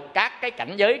vào được các cái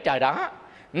cảnh giới trời đó.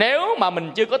 Nếu mà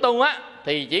mình chưa có tu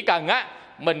thì chỉ cần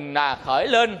mình khởi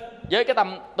lên với cái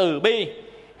tâm từ bi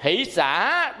hỷ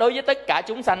xả đối với tất cả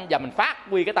chúng sanh, và mình phát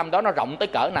huy cái tâm đó nó rộng tới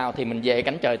cỡ nào thì mình về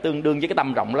cảnh trời tương đương với cái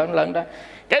tâm rộng lớn lớn đó.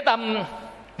 Cái tâm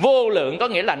vô lượng có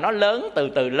nghĩa là nó lớn từ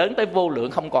từ lớn tới vô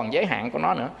lượng, không còn giới hạn của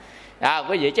nó nữa.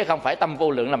 Quý vị, chứ không phải tâm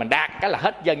vô lượng là mình đạt cái là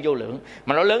hết dân vô lượng,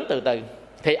 mà nó lớn từ từ.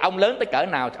 Thì ông lớn tới cỡ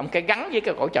nào ông phải gắn với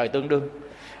cái cõi trời tương đương.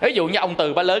 Ví dụ như ông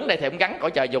Từ Ba lớn đây thì ông gắn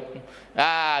cõi trời dục,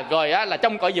 rồi là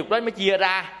trong cõi dục đó mới chia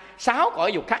ra 6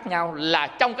 cõi dục khác nhau, là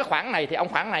trong cái khoảng này thì ông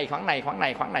khoảng này, khoảng này, khoảng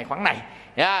này, khoảng này, khoảng này.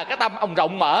 Cái tâm ông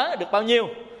rộng mở được bao nhiêu.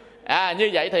 Như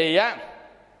vậy thì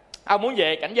ông muốn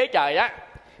về cảnh giới trời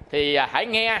thì hãy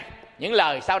nghe những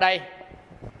lời sau đây.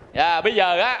 Bây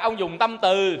giờ ông dùng tâm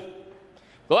từ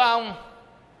của ông,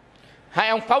 hay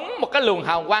ông phóng một cái luồng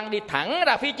hào quang đi thẳng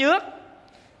ra phía trước,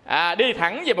 đi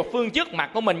thẳng về một phương trước mặt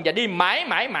của mình và đi mãi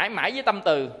mãi mãi mãi với tâm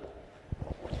từ.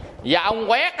 Và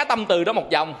ông quét cái tâm từ đó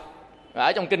một vòng,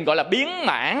 ở trong kinh gọi là biến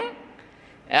mãn.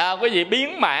 Quý vị,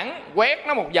 biến mãn quét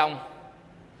nó một vòng,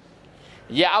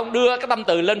 và ông đưa cái tâm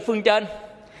từ lên phương trên,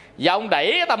 và ông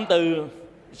đẩy cái tâm từ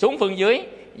xuống phương dưới,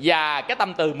 và cái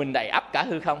tâm từ mình đầy ắp cả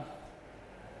hư không.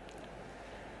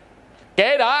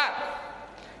 Kế đó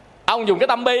ông dùng cái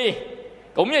tâm bi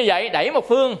cũng như vậy, đẩy một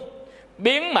phương,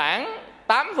 biến mãn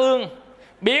 8 phương,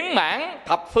 biến mãn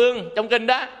thập phương. Trong kinh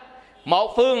đó,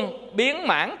 một phương biến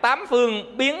mãn 8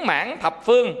 phương, biến mãn thập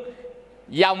phương,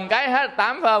 dòng cái hết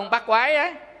 8 phải không? Bát quái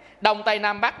á, đông tây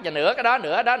nam bắc, và nửa cái đó,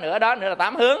 nửa đó, nửa đó, nữa là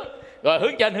 8 hướng, rồi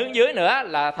hướng trên hướng dưới nữa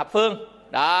là thập phương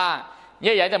đó.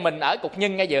 Như vậy thì mình ở cục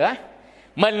nhân ngay giữa,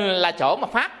 mình là chỗ mà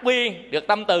phát huy được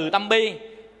tâm từ tâm bi.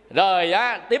 Rồi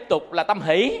tiếp tục là tâm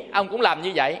hỷ, ông cũng làm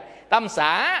như vậy. Tâm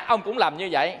xả, ông cũng làm như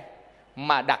vậy.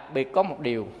 Mà đặc biệt có một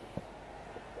điều,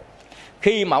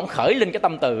 khi mà ông khởi lên cái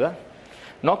tâm từ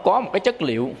nó có một cái chất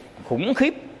liệu khủng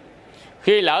khiếp.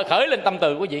 Khi lỡ khởi lên tâm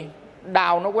từ của vị,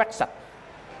 đau nó quét sạch,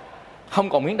 không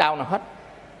còn miếng đau nào hết.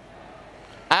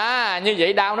 Như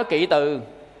vậy đau nó kỵ từ,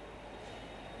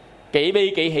 kỵ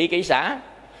bi, kỵ hỷ, kỵ xả.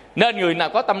 Nên người nào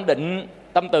có tâm định,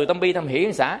 tâm từ, tâm bi, tâm hỷ,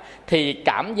 tâm xả thì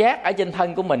cảm giác ở trên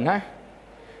thân của mình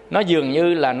nó dường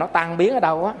như là nó tan biến ở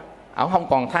đâu ông không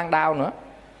còn than đau nữa.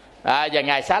 Và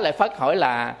Ngài Xá Lợi Phất hỏi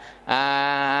là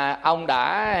ông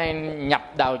đã nhập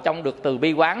vào trong được từ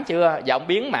bi quán chưa, và ông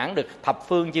biến mãn được thập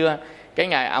phương chưa? Cái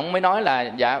Ngài ông mới nói là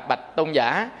dạ bạch tôn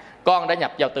giả, con đã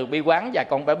nhập vào từ bi quán và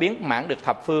con đã biến mãn được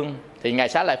thập phương. Thì Ngài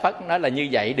Xá Lợi Phất nói là như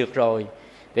vậy được rồi.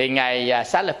 Thì Ngài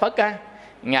Xá Lợi Phất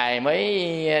Ngài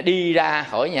mới đi ra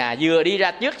khỏi nhà, vừa đi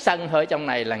ra trước sân thôi, trong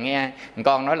này là nghe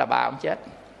con nói là ba ông chết.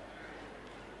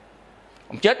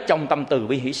 Ông chết trong tâm từ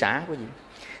bi hỷ xả của gì.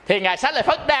 Thì Ngài Xá Lợi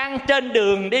Phất đang trên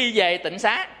đường đi về Tịnh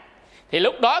Xá, thì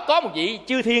lúc đó có một vị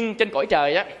chư thiên trên cõi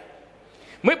trời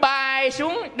mới bay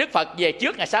xuống Đức Phật về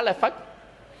trước Ngài Xá Lợi Phất.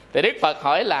 Thì Đức Phật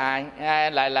hỏi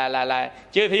là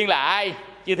chư thiên là ai?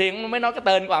 Chư thiên mới nói cái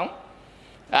tên của ông.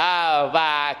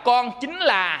 Và con chính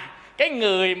là cái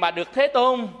người mà được Thế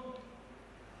Tôn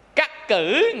cắt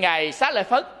cử Ngài Xá Lợi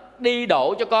Phất đi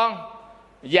độ cho con.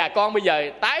 Và con bây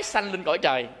giờ tái sanh lên cõi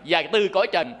trời, và từ cõi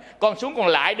trời con xuống còn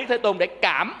lại Đức Thế Tôn để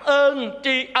cảm ơn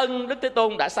tri ân Đức Thế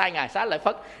Tôn đã sai Ngài Xá Lợi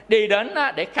Phất đi đến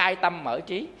để khai tâm mở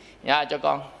trí cho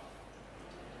con.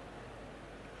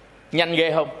 Nhanh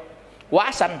ghê không?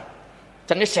 Quá sanh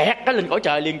cái xẹt cái lên cõi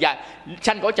trời liền. Và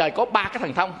sanh cõi trời có 3 cái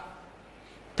thần thông.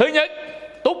 Thứ nhất,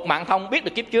 túc mạng thông, biết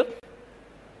được kiếp trước.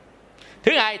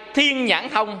 Thứ hai, thiên nhãn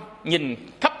thông, nhìn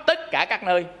khắp tất cả các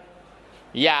nơi.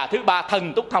 Và thứ ba,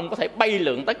 thần túc thông, có thể bay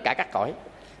lượn tất cả các cõi.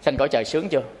 Sanh cõi trời sướng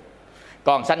chưa?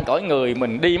 Còn sanh cõi người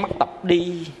mình đi mất tập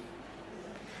đi,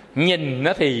 nhìn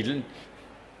nó thì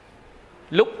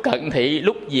lúc cận thị,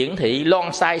 lúc diễn thị,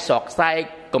 lon sai sọt sai,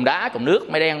 cùm đá cùm nước,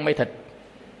 mây đen mây thịt,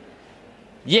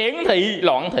 diễn thị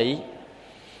loạn thị.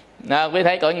 Quý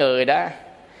thấy cõi người đó.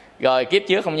 Rồi kiếp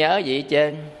trước không nhớ gì hết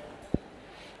trơn.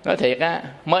 Nói thiệt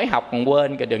mới học còn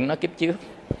quên, kìa đừng nói kiếp trước.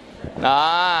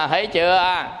 Đó, thấy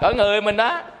chưa? Cõi người mình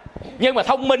đó. Nhưng mà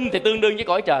thông minh thì tương đương với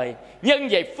cõi trời. Nhưng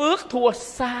về phước thua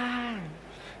xa.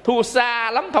 Thua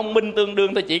xa lắm. Thông minh tương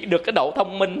đương thôi, chỉ được cái độ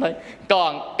thông minh thôi.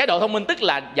 Còn cái độ thông minh tức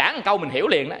là giảng một câu mình hiểu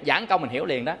liền đó. Giảng một câu mình hiểu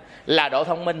liền đó là độ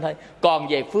thông minh thôi. Còn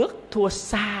về phước thua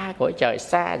xa cõi trời,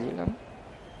 xa dữ lắm.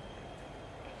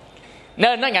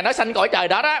 Nên Ngài nói sanh cõi trời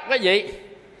đó đó quý vị.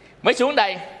 Mới xuống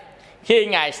đây. Khi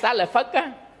Ngài Xá Lợi Phất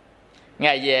á,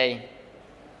 Ngài về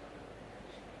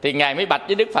thì Ngài mới bạch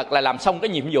với Đức Phật là làm xong cái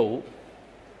nhiệm vụ.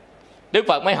 Đức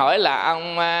Phật mới hỏi là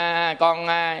ông con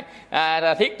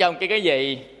thiết cho cái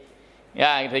gì?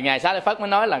 Thì Ngài Xá Lợi Phất mới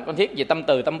nói là con thiết về tâm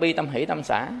từ, tâm bi, tâm hỷ, tâm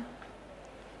xả.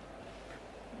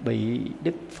 Bị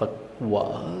Đức Phật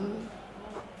quở.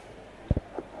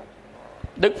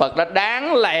 Đức Phật đã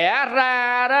đáng lẽ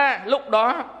ra đó, lúc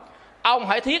đó ông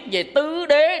hãy thiết về tứ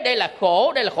đế. Đây là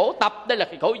khổ, đây là khổ tập, đây là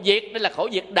khổ diệt, đây là khổ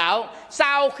diệt đạo.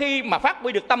 Sau khi mà phát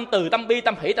huy được tâm từ, tâm bi,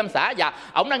 tâm hỷ, tâm xả, và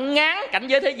ông đã ngán cảnh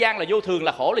giới thế gian là vô thường,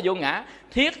 là khổ, là vô ngã,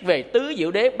 thiết về tứ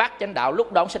diệu đế, bát chánh đạo.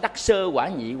 Lúc đó ông sẽ đắc sơ quả,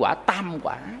 nhị quả, tam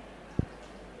quả.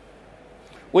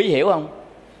 Quý hiểu không?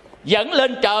 Dẫn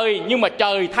lên trời, nhưng mà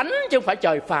trời thánh chứ không phải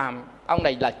trời phàm. Ông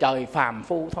này là trời phàm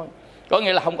phu thôi. Có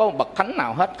nghĩa là không có một bậc thánh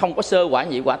nào hết, không có sơ quả,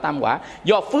 nhị quả, tam quả.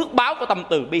 Do phước báo của tâm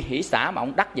từ bi hỷ xả mà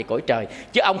ông đắc về cõi trời,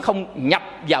 chứ ông không nhập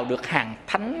vào được hàng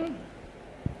thánh.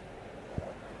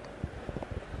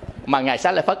 Mà Ngài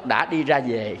Xá Lợi Phất đã đi ra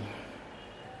về.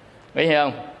 Biết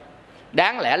không?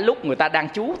 Đáng lẽ lúc người ta đang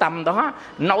chú tâm đó,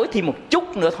 nói thêm một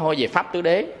chút nữa thôi về pháp tứ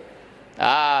đế,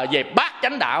 về bát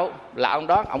chánh đạo, là ông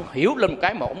đó ông hiểu lên một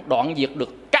cái mà ông đoạn diệt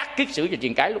được các kiết sử và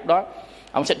truyền cái. Lúc đó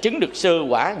ông sẽ chứng được sơ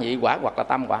quả, nhị quả hoặc là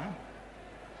tam quả.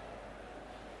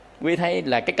 Quý thấy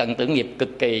là cái cận tử nghiệp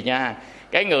cực kỳ nha.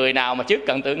 Cái người nào mà trước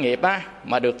cận tử nghiệp á,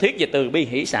 mà được thuyết về từ bi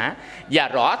hỷ xả và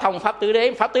rõ thông pháp tứ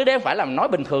đế. Pháp tứ đế không phải là nói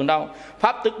bình thường đâu.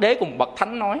 Pháp tứ đế cùng bậc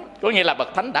thánh nói. Có nghĩa là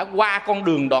bậc thánh đã qua con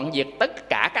đường đoạn diệt tất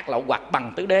cả các lậu hoặc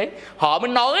bằng tứ đế. Họ mới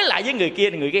nói lại với người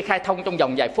kia, người kia khai thông trong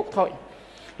vòng vài phút thôi,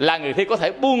 là người kia có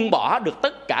thể buông bỏ được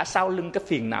tất cả sau lưng cái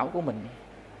phiền não của mình.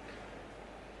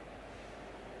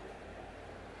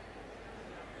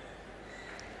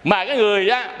 Mà cái người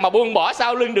á, mà buông bỏ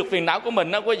sau lưng được phiền não của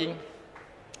mình đó quý vị,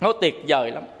 nó tuyệt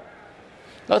vời lắm.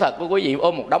 Nói thật với quý vị,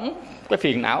 ôm một đống cái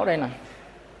phiền não đây nè,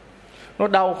 nó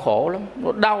đau khổ lắm,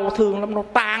 nó đau thương lắm, nó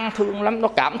tan thương lắm, nó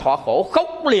cảm thọ khổ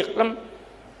khốc liệt lắm.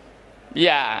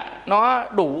 Và nó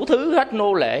đủ thứ hết,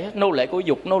 nô lệ của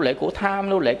dục, nô lệ của tham,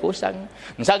 nô lệ của sân.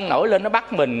 Sân nổi lên nó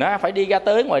bắt mình á, phải đi ra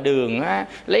tới ngoài đường á,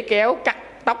 lấy kéo cắt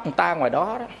tóc người ta ngoài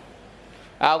đó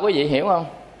đó. Quý vị hiểu không?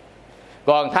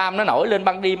 Còn tham nó nổi lên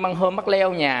ban đêm ban hôm bắt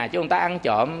leo nhà cho người ta ăn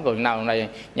trộm, rồi nào này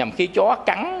nhằm khi chó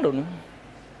cắn rồi nữa.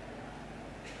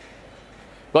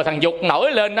 Rồi thằng dục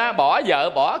nổi lên đó, bỏ vợ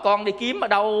bỏ con đi kiếm ở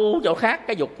đâu chỗ khác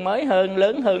cái dục mới hơn,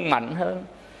 lớn hơn, mạnh hơn.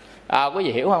 Quý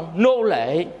vị hiểu không? Nô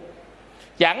lệ,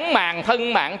 chẳng màng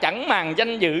thân mạng, chẳng màng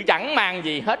danh dự, chẳng màng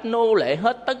gì hết, nô lệ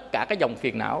hết tất cả cái dòng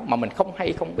phiền não mà mình không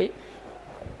hay không biết.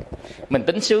 Mình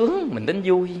tính sướng, mình tính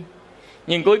vui,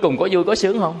 nhưng cuối cùng có vui có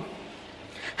sướng không?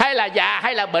 Hay là già,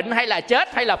 hay là bệnh, hay là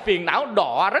chết, hay là phiền não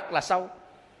đọa rất là sâu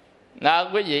đó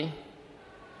quý vị.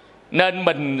 Nên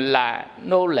mình là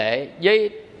nô lệ với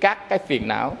các cái phiền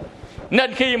não.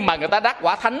 Nên khi mà người ta đắc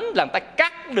quả thánh là người ta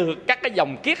cắt được các cái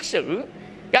dòng kiết sử,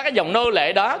 các cái dòng nô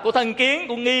lệ đó, của thân kiến,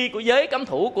 của nghi, của giới cấm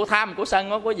thủ, của tham, của sân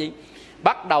đó quý vị.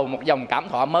 Bắt đầu một dòng cảm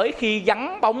thọ mới khi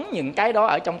vắng bóng những cái đó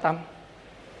ở trong tâm.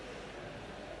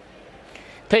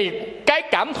 Thì cái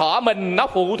cảm thọ mình nó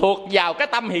phụ thuộc vào cái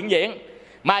tâm hiện diện.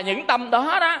 Mà những tâm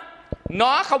đó đó,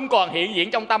 nó không còn hiện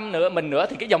diện trong tâm mình nữa,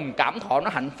 thì cái dòng cảm thọ nó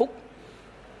hạnh phúc.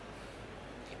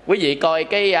 Quý vị coi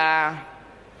cái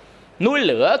núi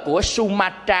lửa của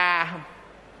Sumatra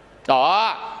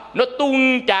đó, nó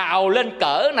tuôn trào lên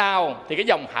cỡ nào thì cái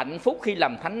dòng hạnh phúc khi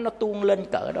làm thánh nó tuôn lên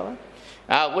cỡ đó.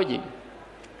 Quý vị,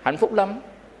 hạnh phúc lắm.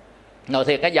 Ngồi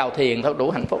thiền cái vào thiền thôi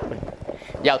đủ hạnh phúc rồi.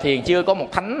 Vào thiền chưa có một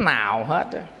thánh nào hết.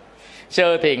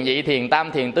 Sơ thiền, nhị thiền,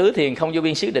 tam thiền, tứ thiền, không vô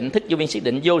biên xứ định, thích vô biên xứ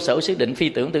định, vô sở xứ định, phi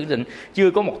tưởng tưởng định,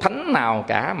 chưa có một thánh nào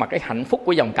cả mà cái hạnh phúc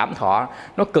của dòng cảm thọ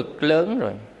nó cực lớn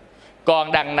rồi.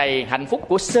 Còn đằng này hạnh phúc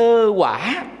của sơ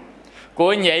quả,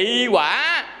 của nhị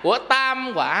quả, của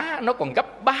tam quả nó còn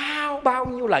gấp bao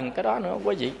nhiêu lần cái đó nữa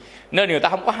quý vị. Nên người ta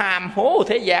không có ham hố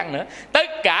thế gian nữa. Tất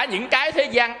cả những cái thế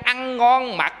gian ăn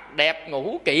ngon, mặc đẹp,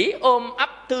 ngủ kỹ, ôm ấp,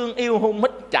 thương yêu, hôn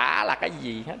hít chả là cái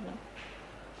gì hết nữa.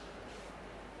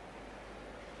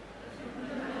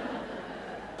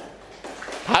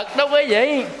 Thật đó quý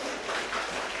vị.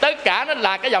 Tất cả nó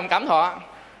là cái dòng cảm thọ.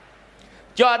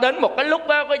 Cho đến một cái lúc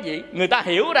đó quý vị, người ta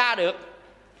hiểu ra được.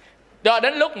 Cho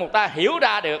đến lúc người ta hiểu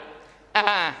ra được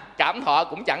cảm thọ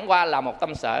cũng chẳng qua là một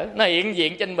tâm sở, nó hiện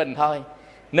diện trên mình thôi.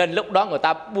 Nên lúc đó người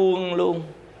ta buông luôn,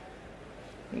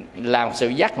 là một sự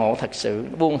giác ngộ thật sự,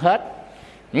 buông hết.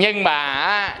 Nhưng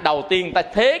mà đầu tiên ta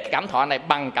thế cái cảm thọ này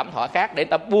bằng cảm thọ khác để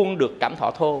ta buông được cảm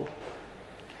thọ thô,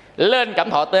 lên cảm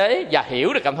thọ tế và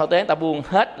hiểu được cảm thọ tế, ta buông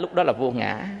hết. Lúc đó là vô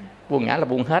ngã. Vô ngã là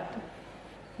buông hết,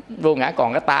 vô ngã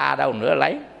còn cái ta đâu nữa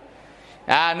lấy.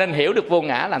 Nên hiểu được vô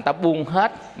ngã là người ta buông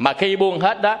hết. Mà khi buông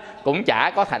hết đó cũng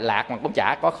chả có thành lạc mà cũng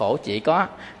chả có khổ, chỉ có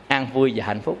an vui và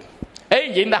hạnh phúc.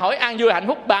 Ý vậy người ta hỏi an vui hạnh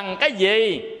phúc bằng cái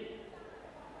gì?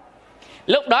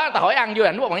 Lúc đó ta hỏi an vui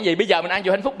hạnh phúc bằng cái gì? Bây giờ mình an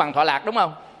vui hạnh phúc bằng thọ lạc, đúng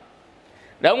không?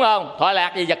 Đúng không? Thọ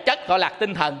lạc gì vật chất, thọ lạc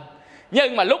tinh thần.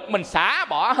 Nhưng mà lúc mình xả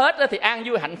bỏ hết đó, thì an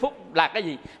vui hạnh phúc là cái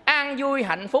gì? An vui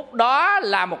hạnh phúc đó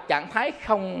là một trạng thái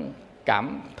không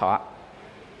cảm thọ.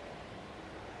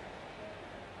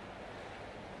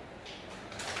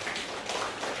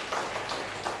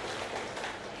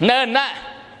 Nên á,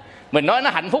 mình nói nó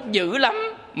hạnh phúc dữ lắm,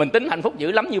 mình tính hạnh phúc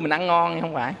dữ lắm như mình ăn ngon,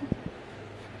 không phải.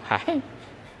 Phải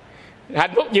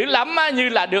hạnh phúc dữ lắm á, như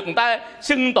là được người ta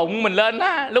xưng tụng mình lên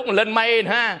á, lúc mình lên mây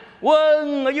ha,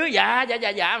 quân ở dưới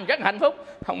dạ mình rất hạnh phúc.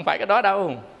 Không phải cái đó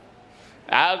đâu.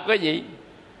 Cái gì?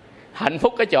 Hạnh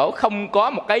phúc cái chỗ không có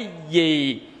một cái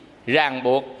gì ràng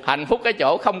buộc, hạnh phúc cái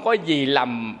chỗ không có gì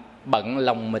làm bận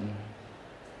lòng mình,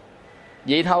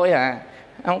 vậy thôi à,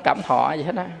 không cảm thọ gì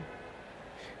hết á.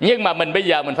 Nhưng mà mình bây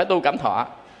giờ mình phải tu cảm thọ.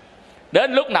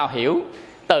 Đến lúc nào hiểu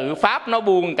tự pháp nó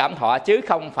buông cảm thọ, chứ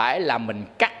không phải là mình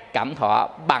cắt cảm thọ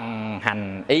bằng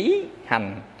hành ý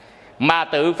hành, mà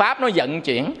tự pháp nó vận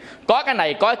chuyển. Có cái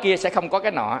này có cái kia sẽ không có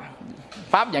cái nọ.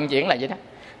 Pháp vận chuyển là vậy đó.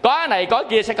 Có cái này có cái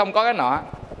kia sẽ không có cái nọ.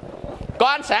 Có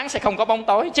ánh sáng sẽ không có bóng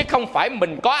tối, chứ không phải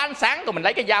mình có ánh sáng rồi mình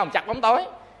lấy cái dao mình chặt bóng tối.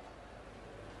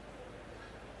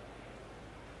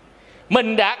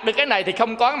 Mình đạt được cái này thì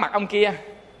không có cái mặt ông kia.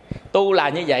 Tu là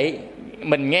như vậy.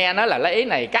 Mình nghe nó là lấy ý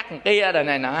này cắt kia rồi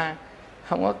này nọ,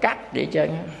 không có cắt vậy trơn.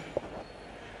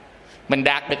 Mình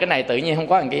đạt được cái này tự nhiên không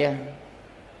có thằng kia.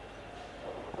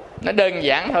 Nó đơn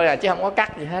giản thôi à, chứ không có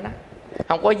cắt gì hết á,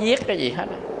 không có giết cái gì hết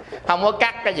á, không có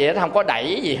cắt cái gì hết, không có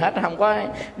đẩy gì hết, không có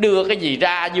đưa cái gì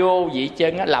ra vô gì hết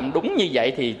trơn á. Làm đúng như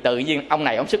vậy thì tự nhiên ông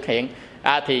này ông xuất hiện,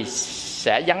 thì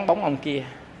sẽ vắng bóng ông kia.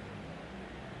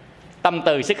 Tâm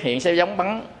từ xuất hiện sẽ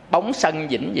giống bóng sân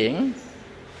vĩnh viễn.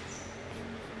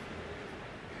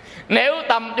 Nếu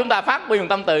tâm chúng ta phát huy dùng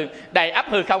tâm từ đầy ắp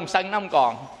hư không, sân nó không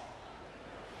còn.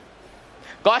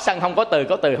 Có sân không có từ,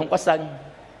 có từ không có sân.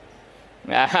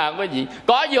 Có gì?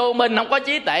 Có vô minh không có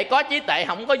trí tuệ, có trí tuệ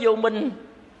không có vô minh.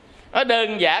 Nó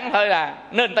đơn giản thôi là.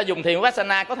 Nên người ta dùng thiền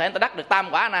vipassana có thể người ta đắc được tam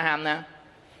quả A-na-hàm nè.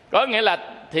 Có nghĩa là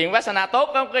thiền vipassana tốt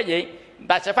đó, cái gì? Người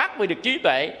ta sẽ phát huy được trí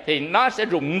tuệ, thì nó sẽ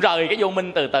rụng rời cái vô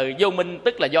minh từ từ. Vô minh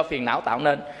tức là do phiền não tạo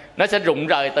nên, nó sẽ rụng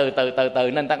rời từ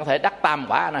từ, nên ta có thể đắc tam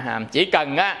quả A-na-hàm. Chỉ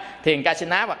cần thiền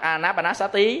Kasina hoặc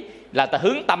Anapanasati là ta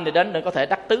hướng tâm đi đến để có thể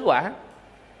đắc tứ quả.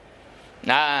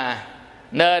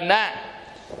 Nên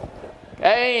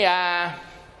cái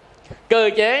cơ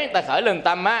chế ta khởi lên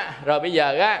tâm rồi bây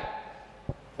giờ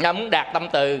muốn đạt tâm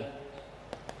từ.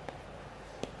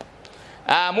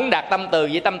 Muốn đạt tâm từ,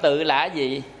 vậy tâm từ là cái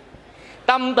gì?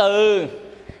 Tâm từ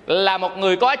là một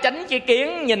người có chánh tri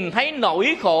kiến, nhìn thấy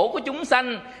nỗi khổ của chúng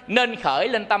sanh nên khởi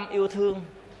lên tâm yêu thương.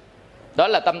 Đó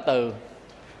là tâm từ.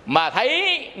 Mà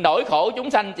thấy nỗi khổ của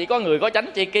chúng sanh chỉ có người có chánh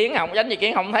tri kiến, không chánh tri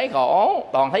kiến không thấy khổ,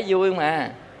 toàn thấy vui mà.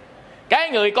 Cái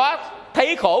người có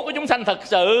thấy khổ của chúng sanh thật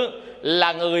sự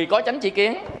là người có chánh tri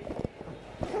kiến.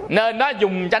 Nên nó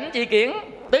dùng chánh tri kiến,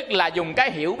 tức là dùng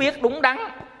cái hiểu biết đúng đắn.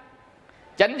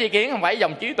 Chánh tri kiến không phải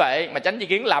dòng trí tuệ, mà chánh tri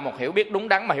kiến là một hiểu biết đúng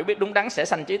đắn, mà hiểu biết đúng đắn sẽ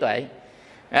sanh trí tuệ.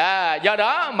 Do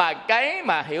đó mà cái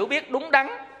mà hiểu biết đúng đắn,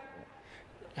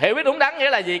 hiểu biết đúng đắn nghĩa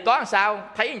là gì? Có làm sao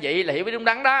thấy như vậy là hiểu biết đúng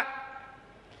đắn đó.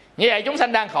 Như vậy chúng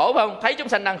sanh đang khổ phải không? Thấy chúng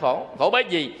sanh đang khổ. Khổ bởi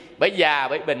gì? Bởi già,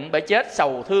 bởi bệnh, bởi chết,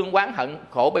 sầu thương, oán hận.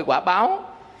 Khổ bởi quả báo,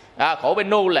 khổ bởi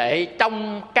nô lệ.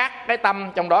 Trong các cái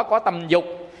tâm, trong đó có tâm dục,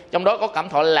 trong đó có cảm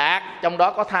thọ lạc, trong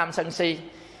đó có tham sân si.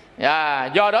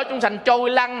 Do đó chúng sanh trôi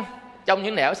lăn trong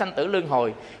những nẻo sanh tử luân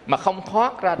hồi mà không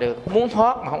thoát ra được. Muốn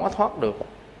thoát mà không có thoát được.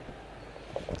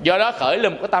 Do đó khởi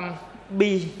lên một cái tâm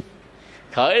bi,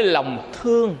 khởi lòng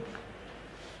thương.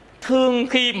 Thương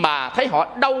khi mà thấy họ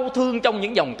đau thương trong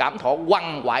những dòng cảm thọ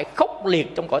quằn quại khốc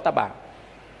liệt trong cõi ta bà.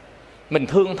 Mình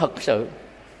thương thật sự.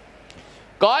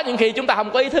 Có những khi chúng ta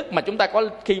không có ý thức, mà chúng ta có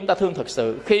khi chúng ta thương thật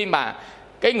sự. Khi mà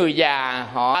cái người già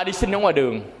họ đi sinh ở ngoài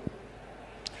đường,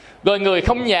 rồi người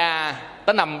không nhà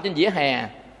ta nằm trên vỉa hè,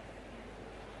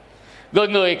 rồi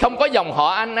người không có dòng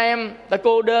họ anh em ta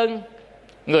cô đơn,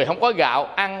 người không có gạo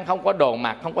ăn, không có đồ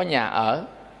mặc, không có nhà ở,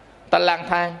 ta lang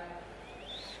thang.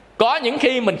 Có những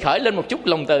khi mình khởi lên một chút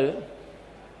lòng từ,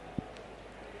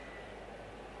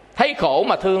 thấy khổ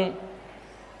mà thương.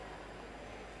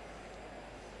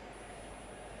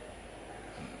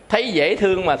 Thấy dễ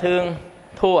thương mà thương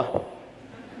thua,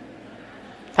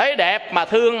 thấy đẹp mà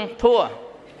thương thua,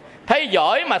 thấy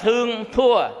giỏi mà thương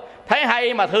thua, thấy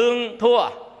hay mà thương thua.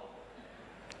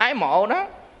 Ái mộ đó,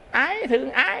 ái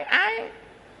thương ái.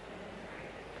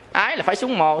 Ái là phải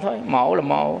xuống mồ thôi, mộ là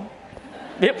mồ,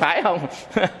 biết phải không?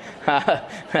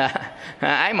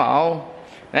 Ái mộ,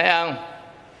 thấy không?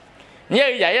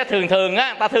 Như vậy thường thường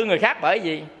á, ta thương người khác bởi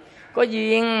vì có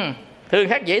duyên. Thương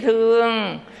khác dễ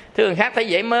thương, thương khác thấy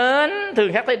dễ mến,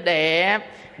 thương khác thấy đẹp.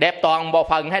 Đẹp toàn bộ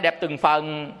phần hay đẹp từng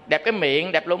phần? Đẹp cái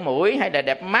miệng, đẹp lỗ mũi hay là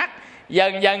đẹp mắt?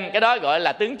 Dần dần cái đó gọi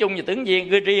là tướng chung và tướng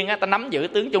riêng á. Ta nắm giữ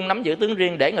tướng chung, nắm giữ tướng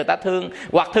riêng để người ta thương.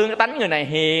 Hoặc thương cái tánh người này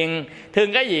hiền,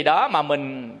 thương cái gì đó mà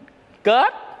mình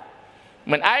kết,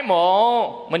 mình ái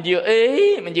mộ, mình vừa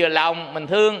ý, mình vừa lòng, mình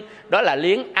thương. Đó là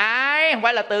liếng ái, không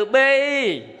phải là từ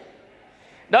bi.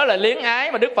 Đó là liếng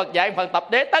ái mà Đức Phật dạy Phật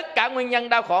tập đế. Tất cả nguyên nhân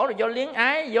đau khổ là do liếng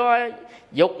ái, do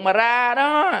dục mà ra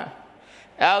đó.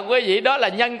 Quý vị, đó là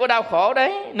nhân của đau khổ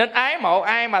đấy. Nên ái mộ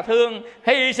ai mà thương,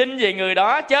 hy sinh vì người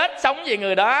đó, chết sống vì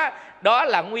người đó. Đó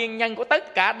là nguyên nhân của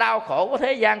tất cả đau khổ của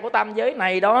thế gian, của tam giới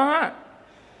này đó.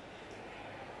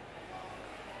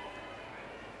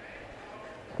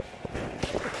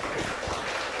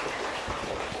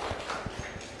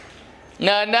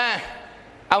 Nên á,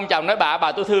 ông chồng nói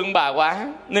bà tôi thương bà quá,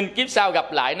 nên kiếp sau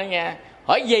gặp lại nó nha.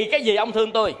 Hỏi gì cái gì ông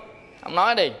thương tôi? Ông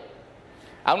nói đi.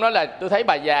 Ông nói là tôi thấy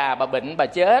bà già, bà bệnh, bà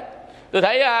chết. Tôi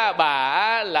thấy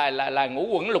bà là ngũ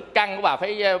quẩn lục căn của bà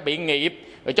phải bị nghiệp,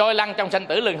 rồi trôi lăn trong sanh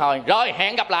tử luân hồi. Rồi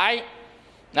hẹn gặp lại.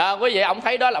 Quý vị, ông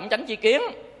thấy đó là ông chánh chi kiến.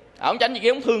 Ông chánh chi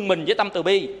kiến, ông thương mình với tâm từ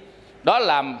bi. Đó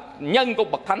là nhân của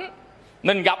bậc thánh.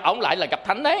 Nên gặp ông lại là gặp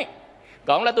thánh đấy.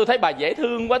 Còn là tôi thấy bà dễ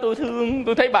thương quá tôi thương,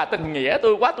 tôi thấy bà tình nghĩa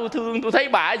tôi quá tôi thương, tôi thấy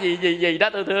bà gì đó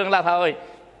tôi thương là thôi.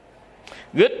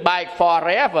 Goodbye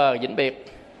forever, vĩnh biệt.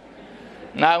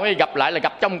 Quý gặp lại là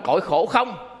gặp trong cõi khổ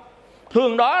không.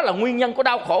 Thương đó là nguyên nhân của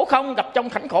đau khổ không, gặp trong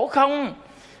cảnh khổ không.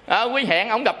 Quý hẹn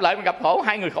ông gặp lại, gặp khổ,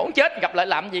 hai người khổ chết gặp lại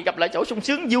làm gì? Gặp lại chỗ sung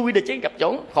sướng vui đi chứ, gặp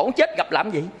chỗ khổ chết gặp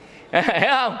làm gì?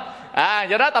 Hiểu không?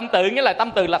 Do đó tâm từ nghĩa là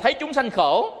tâm từ là thấy chúng sanh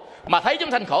khổ. Mà thấy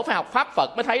chúng sanh khổ phải học pháp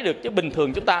Phật mới thấy được. Chứ bình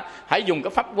thường chúng ta hãy dùng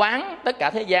cái pháp quán tất cả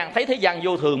thế gian. Thấy thế gian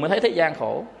vô thường mới thấy thế gian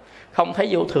khổ. Không thấy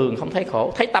vô thường không thấy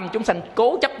khổ. Thấy tâm chúng sanh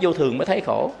cố chấp vô thường mới thấy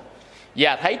khổ.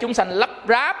 Và thấy chúng sanh lắp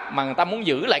ráp mà người ta muốn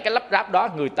giữ lại cái lắp ráp đó,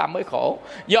 người ta mới khổ.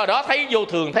 Do đó thấy vô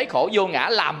thường, thấy khổ, vô ngã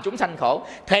làm chúng sanh khổ.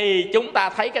 Thì chúng ta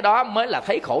thấy cái đó mới là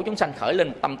thấy khổ chúng sanh, khởi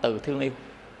lên tâm từ thương yêu.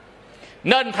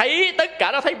 Nên thấy tất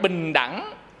cả đó thấy bình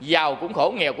đẳng. Giàu cũng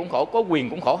khổ, nghèo cũng khổ, có quyền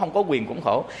cũng khổ, không có quyền cũng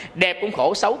khổ, đẹp cũng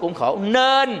khổ, xấu cũng khổ.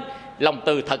 Nên lòng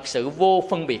từ thật sự vô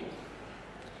phân biệt.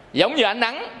 Giống như ánh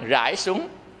nắng rải xuống,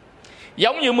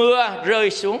 giống như mưa rơi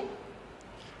xuống.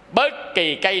 Bất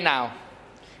kỳ cây nào,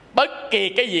 bất kỳ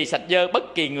cái gì sạch dơ,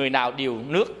 bất kỳ người nào đều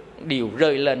nước đều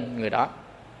rơi lên người đó,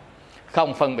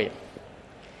 không phân biệt.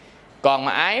 Còn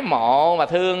mà ái mộ mà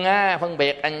thương á, phân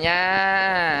biệt anh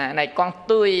nha. Này con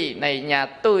tôi, này nhà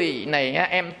tôi, này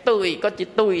em tôi, có chỉ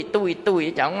tôi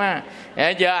ở trọng á.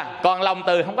 Hiểu chưa? Còn lòng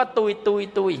từ không có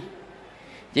tôi.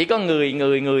 Chỉ có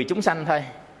người chúng sanh thôi.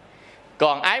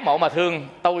 Còn ái mộ mà thương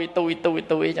tôi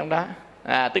ở trong đó.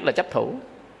 Tức là chấp thủ.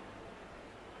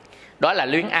 Đó là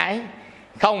luyến ái,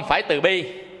 không phải từ bi.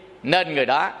 Nên người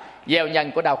đó gieo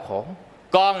nhân của đau khổ.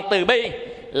 Còn từ bi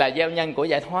là gieo nhân của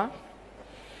giải thoát.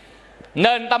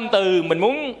 Nên tâm từ mình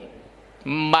muốn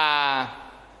mà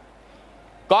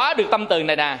có được tâm từ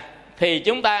này nè, thì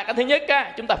chúng ta cái thứ nhất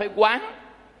á, chúng ta phải quán.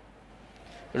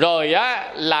 Rồi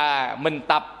á là mình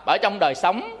tập ở trong đời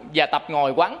sống và tập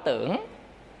ngồi quán tưởng.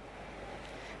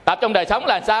 Tập trong đời sống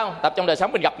là sao? Tập trong đời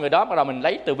sống mình gặp người đó, bắt đầu mình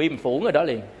lấy từ bi mình phủ người đó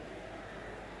liền.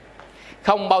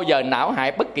 Không bao giờ não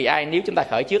hại bất kỳ ai nếu chúng ta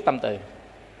khởi trước tâm từ.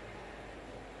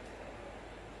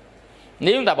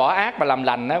 Nếu chúng ta bỏ ác mà làm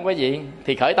lành đó quý vị,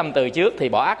 thì khởi tâm từ trước thì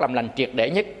bỏ ác làm lành triệt để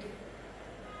nhất.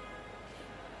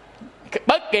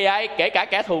 Bất kỳ ai, kể cả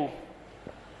kẻ thù,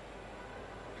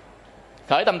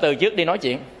 khởi tâm từ trước đi nói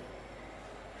chuyện.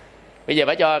 Bây giờ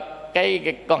phải cho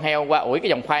cái con heo qua ủi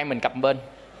cái vòng khoai mình cặp bên.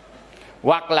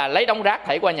 Hoặc là lấy đống rác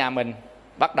thảy qua nhà mình.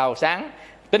 Bắt đầu sáng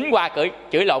tính qua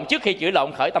chửi lộn, trước khi chửi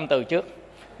lộn khởi tâm từ trước.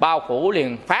 Bao phủ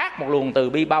liền, phát một luồng từ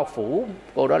bi bao phủ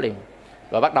cô đó liền.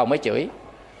 Rồi bắt đầu mới chửi.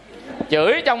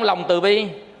 Chửi trong lòng từ bi.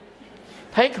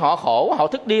 Thấy họ khổ, họ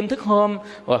thức đêm thức hôm,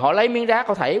 rồi họ lấy miếng rác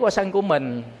họ thảy qua sân của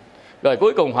mình. Rồi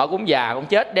cuối cùng họ cũng già cũng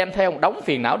chết, đem theo một đống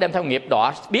phiền não, đem theo nghiệp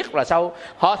đọa. Biết là sao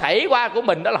họ thảy qua của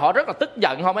mình, đó là họ rất là tức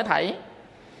giận họ mới thảy.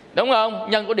 Đúng không?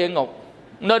 Nhân của địa ngục.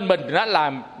 Nên mình đã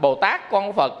làm Bồ Tát con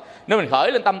của Phật, nên mình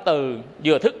khởi lên tâm từ,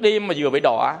 vừa thức đêm mà vừa bị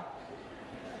đọa.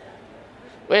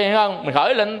 Biết không? Mình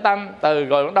khởi lên tâm từ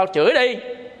rồi bắt đầu chửi đi.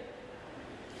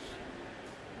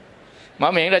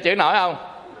 Mở miệng ra chửi nổi không?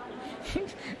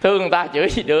 Thương người ta chửi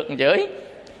gì được,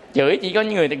 chửi chỉ có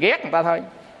những người ghét người ta thôi,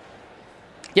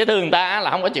 chứ thương người ta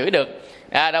là không có chửi được.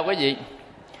 Đâu có gì.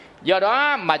 Do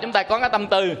đó mà chúng ta có cái tâm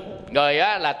từ, rồi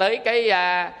là tới cái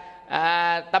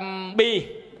tâm bi.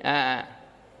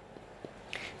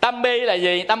 Tâm bi là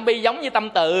gì? Tâm bi giống như tâm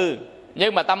từ,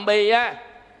 nhưng mà tâm bi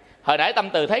hồi nãy tâm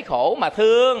từ thấy khổ mà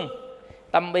thương,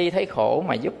 tâm bi thấy khổ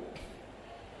mà giúp.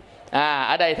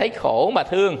 Ở đây thấy khổ mà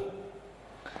thương,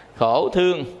 khổ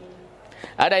thương.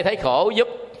 Ở đây thấy khổ giúp,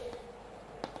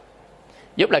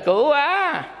 giúp là cứu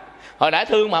á. Hồi nãy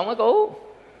thương mà không có cứu.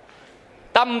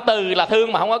 Tâm từ là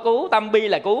thương mà không có cứu, tâm bi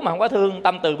là cứu mà không có thương.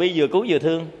 Tâm từ bi vừa cứu vừa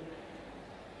thương.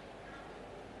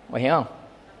 Mày hiểu không?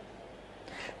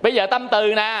 Bây giờ tâm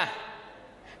từ nè,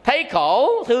 thấy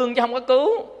khổ thương chứ không có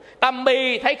cứu. Tâm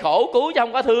bi thấy khổ cứu chứ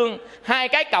không có thương. Hai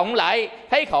cái cộng lại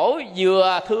thấy khổ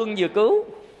vừa thương vừa cứu,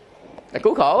 là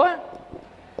cứu khổ á.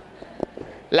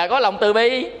 Là có lòng từ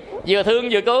bi, vừa thương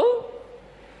vừa cứu.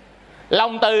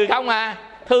 Lòng từ không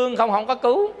thương không có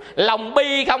cứu. Lòng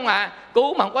bi không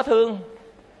cứu mà không có thương.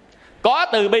 Có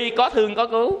từ bi, có thương, có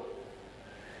cứu.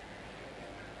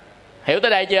 Hiểu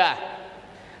tới đây chưa?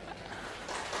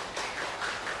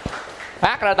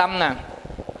 Phát ra tâm nè.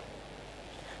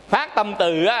 Phát tâm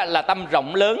từ là tâm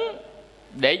rộng lớn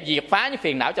để diệt phá những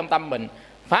phiền não trong tâm mình.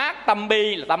 Phát tâm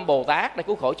bi là tâm Bồ Tát để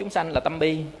cứu khổ chúng sanh, là tâm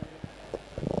bi.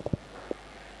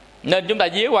 Nên chúng ta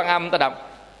viết Quan Âm ta đọc: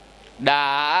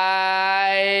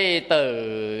 đại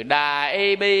từ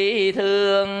đại bi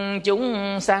thương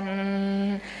chúng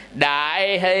sanh,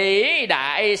 đại hỷ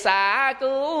đại xá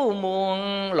cứu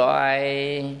muôn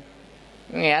loài.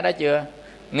 Nghe đó chưa?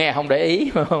 Nghe không để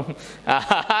ý không?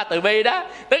 Từ bi đó,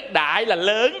 tức đại là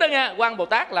lớn đó nha. Quan Bồ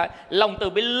Tát là lòng từ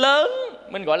bi lớn,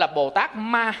 mình gọi là Bồ Tát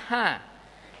Maha.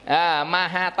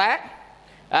 Maha Tát.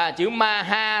 Chữ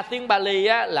Maha tiếng Bali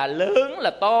là lớn,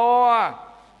 là to.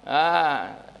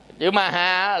 Chữ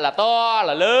Maha là to,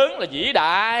 là lớn, là vĩ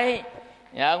đại.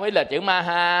 Mới là chữ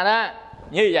Maha đó.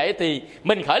 Như vậy thì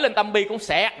mình khởi lên tâm bi cũng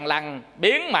xẹt lần,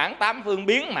 biến mãn tám phương,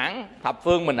 biến mãn thập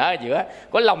phương. Mình ở giữa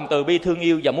có lòng từ bi thương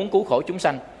yêu và muốn cứu khổ chúng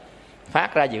sanh,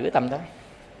 phát ra giữ tâm đó.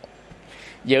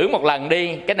 Giữ một lần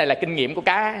đi. Cái này là kinh nghiệm của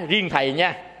cá riêng thầy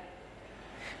nha.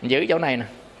 Giữ chỗ này nè,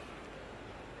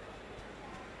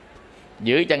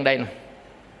 giữ chân đây nè.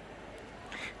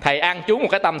 Thầy an trú một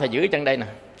cái tâm, thầy giữ chân đây nè,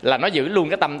 là nó giữ luôn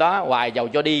cái tâm đó hoài, dầu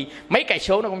cho đi mấy cây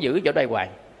số nó cũng giữ chỗ đây hoài.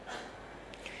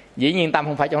 Dĩ nhiên tâm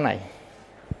không phải chỗ này,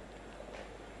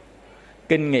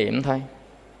 kinh nghiệm thôi.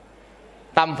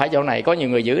 Tâm phải chỗ này. Có nhiều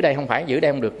người giữ đây không phải, giữ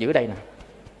đây không được, giữ đây nè.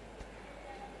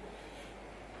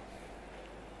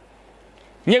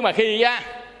 Nhưng mà khi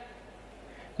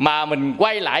mà mình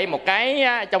quay lại một cái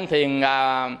trong thiền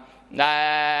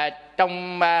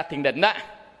trong thiền định đó,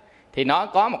 thì nó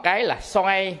có một cái là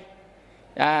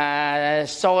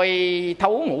soi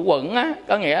thấu ngũ quẩn á.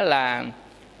 Có nghĩa là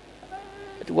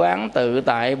quán tự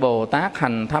tại Bồ Tát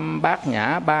hành thâm bát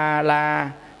nhã ba la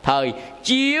thời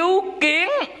chiếu kiến.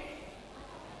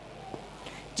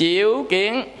 Chiếu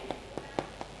kiến,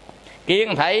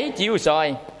 kiến thấy, chiếu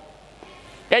soi.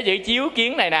 Cái chữ chiếu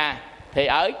kiến này nè, thì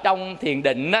ở trong thiền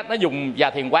định đó, nó dùng, và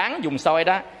thiền quán dùng soi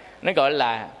đó, nó gọi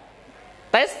là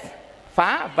test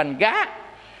phá vành gá.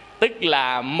 Tức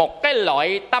là một cái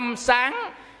loại tâm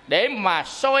sáng để mà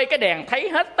soi cái đèn thấy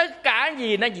hết tất cả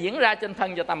gì nó diễn ra trên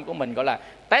thân cho tâm của mình, gọi là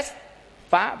test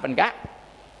phá vành gá.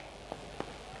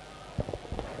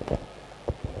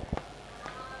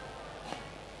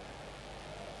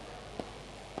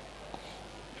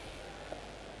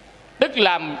 Tức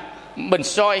là mình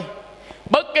soi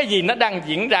bất cái gì nó đang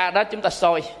diễn ra đó, chúng ta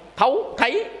soi thấu,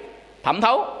 thấy, thẩm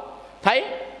thấu. Thấy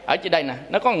ở trên đây nè,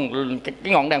 nó có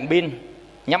cái ngọn đèn pin,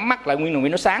 nhắm mắt lại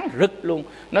nguyên nó sáng rực luôn.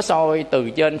 Nó soi từ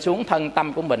trên xuống thân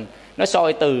tâm của mình, nó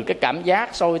soi từ cái cảm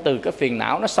giác, soi từ cái phiền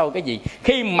não, nó soi cái gì.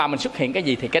 Khi mà mình xuất hiện cái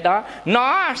gì thì cái đó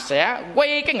nó sẽ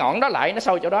quay cái ngọn đó lại, nó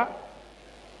soi chỗ đó.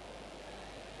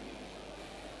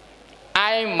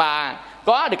 Ai mà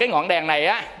có được cái ngọn đèn này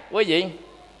á quý vị,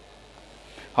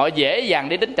 họ dễ dàng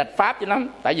đi đến trạch pháp cho lắm.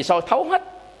 Tại vì soi thấu hết,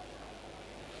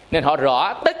 nên họ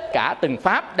rõ tất cả từng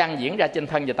pháp đang diễn ra trên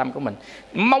thân và tâm của mình.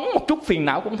 Móng một chút phiền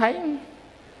não cũng thấy,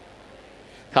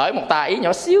 khởi một tà ý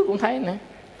nhỏ xíu cũng thấy nữa,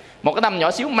 một cái tâm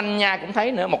nhỏ xíu manh nha cũng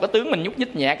thấy nữa, một cái tướng mình nhúc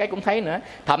nhích nhẹ cái cũng thấy nữa.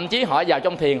 Thậm chí họ vào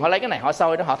trong thiền, họ lấy cái này họ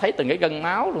soi đó, họ thấy từng cái gân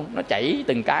máu luôn, nó chảy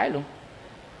từng cái luôn.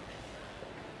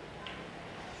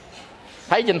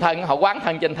 Thấy trên thân, họ quán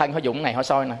thân trên thân, họ dụng này họ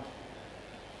soi nè.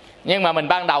 Nhưng mà mình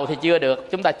ban đầu thì chưa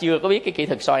được, chúng ta chưa có biết cái kỹ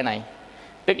thuật soi này.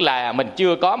 Tức là mình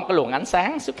chưa có một cái luồng ánh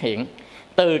sáng xuất hiện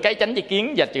từ cái chánh tri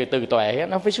kiến và từ tuệ,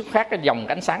 nó phải xuất phát cái dòng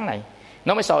ánh sáng này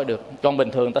nó mới soi được. Còn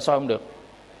bình thường ta soi không được.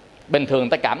 Bình thường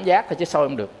ta cảm giác thôi chứ soi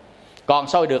không được. Còn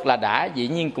soi được là đã, dĩ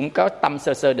nhiên cũng có tâm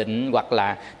sơ sơ định hoặc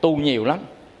là tu nhiều lắm,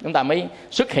 chúng ta mới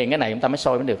xuất hiện cái này, chúng ta mới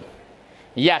soi mới được.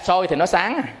 Và soi thì nó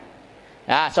sáng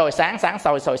soi sáng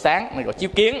soi sáng, mình gọi chiếu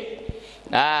kiến.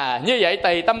 Như vậy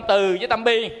tùy tâm từ với tâm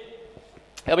bi.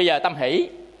 Rồi bây giờ tâm hỷ.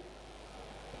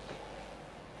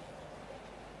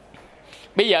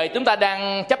 Bây giờ chúng ta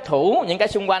đang chấp thủ những cái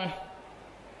xung quanh.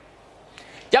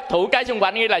 Chấp thủ cái xung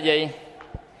quanh nghĩa là gì?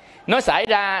 Nó xảy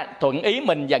ra thuận ý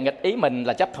mình và nghịch ý mình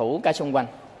là chấp thủ cái xung quanh.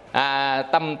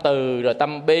 Tâm từ rồi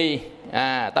tâm bi,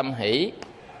 tâm hỷ.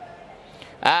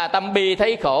 Tâm bi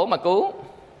thấy khổ mà cứu.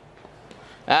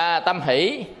 Tâm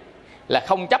hỷ là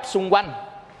không chấp xung quanh.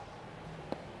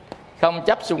 Không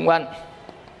chấp xung quanh,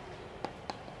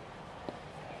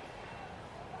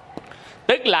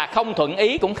 tức là không thuận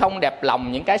ý cũng không đẹp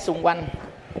lòng những cái xung quanh.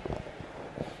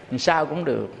 Sao cũng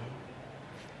được.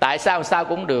 Tại sao sao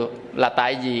cũng được? Là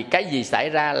tại vì cái gì xảy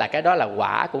ra là cái đó là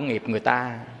quả của nghiệp người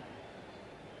ta.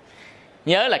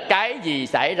 Nhớ là cái gì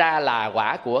xảy ra là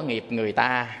quả của nghiệp người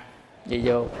ta. Gì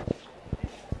vô?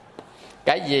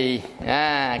 Cái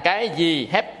gì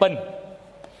happen,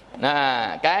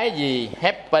 cái gì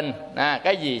happen,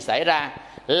 cái gì xảy ra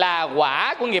là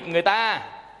quả của nghiệp người ta,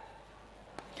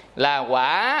 là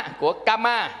quả của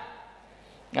karma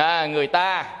người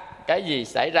ta. Cái gì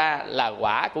xảy ra là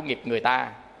quả của nghiệp người ta.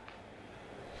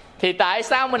 Thì tại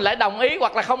sao mình lại đồng ý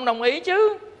hoặc là không đồng ý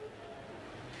chứ?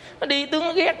 Nó đi tướng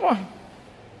nó ghét quá.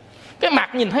 Cái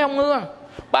mặt nhìn thấy không ưa.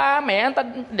 Ba mẹ người ta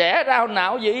đẻ ra hồi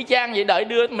nào vậy y chang vậy, đợi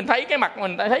đưa mình thấy cái mặt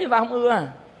mình thấy người ta không ưa.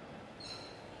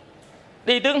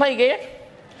 Đi tướng thấy ghét.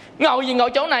 Ngồi gì ngồi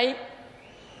chỗ này,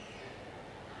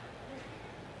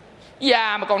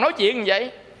 già mà còn nói chuyện như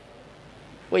vậy.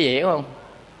 Quý vị hiểu không?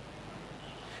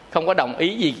 Không có đồng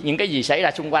ý gì những cái gì xảy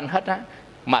ra xung quanh hết á,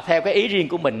 mà theo cái ý riêng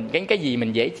của mình. Cái gì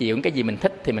mình dễ chịu, cái gì mình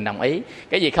thích thì mình đồng ý.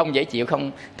 Cái gì không dễ chịu,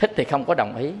 không thích thì không có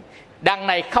đồng ý. Đằng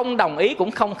này không đồng ý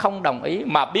cũng không đồng ý,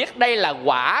 mà biết đây là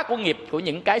quả của nghiệp của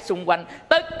những cái xung quanh.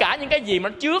 Tất cả những cái gì mà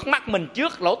trước mắt mình,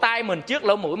 trước lỗ tai mình, trước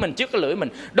lỗ mũi mình, trước cái lưỡi mình,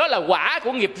 đó là quả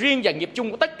của nghiệp riêng và nghiệp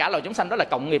chung của tất cả loài chúng sanh. Đó là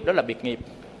cộng nghiệp, đó là biệt nghiệp.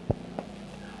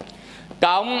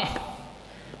 Cộng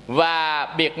và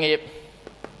biệt nghiệp.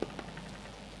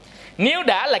 Nếu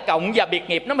đã là cộng và biệt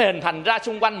nghiệp nó mới hình thành ra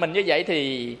xung quanh mình như vậy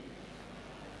thì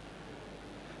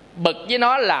bực với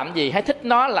nó làm gì, hay thích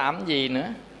nó làm gì nữa,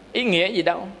 ý nghĩa gì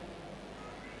đâu.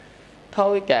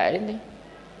 Thôi kệ đi,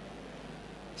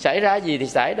 xảy ra gì thì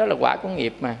xảy, đó là quả của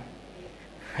nghiệp mà.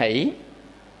 Hỷ.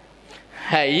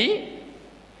 Hỷ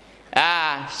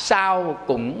sao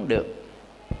cũng được.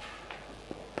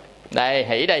 Đây,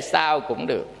 hỷ đây, sao cũng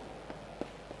được.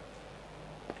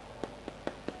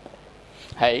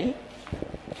 Hỷ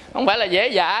không phải là dễ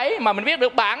dãi, mà mình biết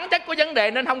được bản chất của vấn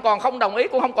đề nên không đồng ý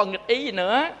cũng không còn nghịch ý gì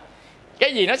nữa.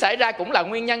 Cái gì nó xảy ra cũng là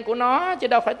nguyên nhân của nó, chứ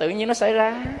đâu phải tự nhiên nó xảy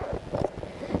ra.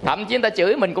 Thậm chí người ta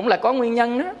chửi mình cũng là có nguyên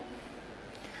nhân đó.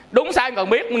 Đúng sai còn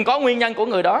biết, mình có nguyên nhân của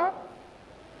người đó.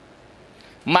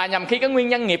 Mà nhằm khi cái nguyên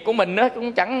nhân nghiệp của mình đó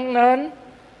cũng chẳng nên.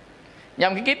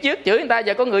 Nhằm khi kiếp trước chửi người ta,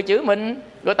 giờ có người chửi mình,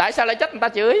 rồi tại sao lại trách người ta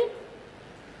chửi?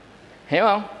 Hiểu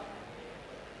không?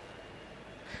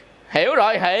 Hiểu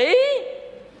rồi, hỷ.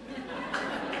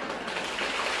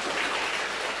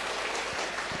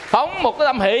 Phóng một cái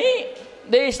tâm hỷ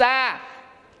đi xa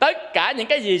tất cả những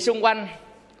cái gì xung quanh,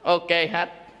 ok hết.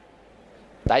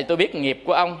 Tại tôi biết nghiệp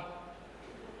của ông,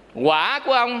 quả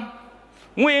của ông,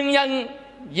 nguyên nhân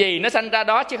gì nó sanh ra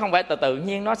đó, chứ không phải tự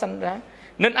nhiên nó sanh ra.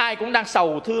 Nên ai cũng đang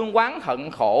sầu thương oán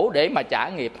hận khổ để mà trả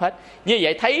nghiệp hết. Như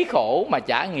vậy thấy khổ mà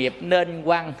trả nghiệp nên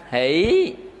hoan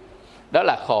hỷ. Đó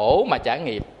là khổ mà trả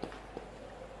nghiệp.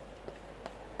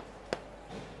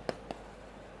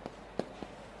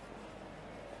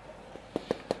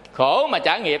 Khổ mà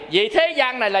trả nghiệp. Vì thế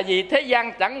gian này là gì? Thế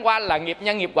gian chẳng qua là nghiệp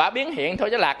nhân nghiệp quả biến hiện thôi,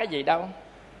 chứ là cái gì đâu.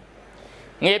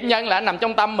 Nghiệp nhân là nằm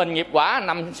trong tâm mình, nghiệp quả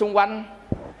nằm xung quanh.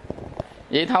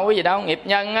 Vậy thôi gì đâu. Nghiệp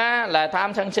nhân á, là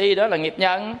tham sân si, đó là nghiệp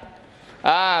nhân.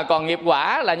 Còn nghiệp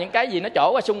quả là những cái gì nó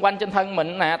trổ qua xung quanh trên thân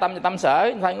mình nè, tâm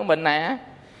sở thân của mình nè.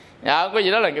 Cái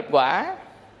gì đó là nghiệp quả.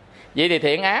 Vậy thì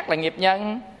thiện ác là nghiệp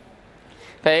nhân.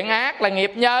 Thiện ác là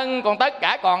nghiệp nhân, còn tất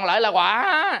cả còn lại là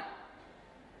quả.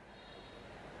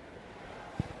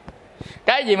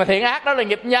 Cái gì mà thiện ác đó là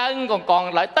nghiệp nhân,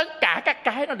 còn lại tất cả các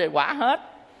cái nó đều quả hết.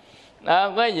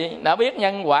 Cái gì đã biết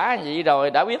nhân quả vậy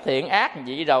rồi, đã biết thiện ác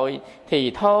vậy rồi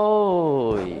thì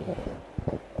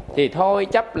thôi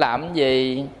chấp làm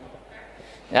gì.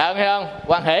 Nghe không?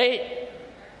 Quan hệ.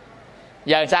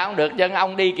 Giờ sao không được? Dân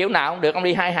ông đi kiểu nào không được? Ông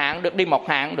đi hai hàng không được, đi một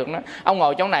hàng không được nữa. Ông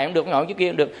ngồi chỗ này không được, ngồi chỗ kia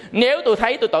không được. Nếu tôi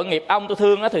thấy tôi tội nghiệp ông, tôi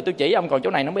thương đó, thì tôi chỉ ông còn chỗ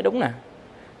này nó mới đúng nè.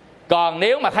 Còn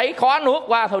nếu mà thấy khó nuốt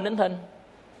qua thôi nín thinh.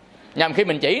 Nhằm khi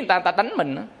mình chỉ người ta đánh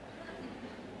mình đó.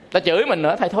 Ta chửi mình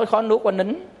nữa, thôi thôi khó nuốt qua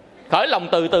nín. Khởi lòng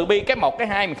từ bi, cái một cái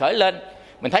hai mình khởi lên.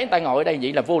 Mình thấy người ta ngồi ở đây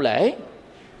vậy là vô lễ,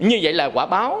 như vậy là quả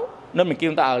báo, nên mình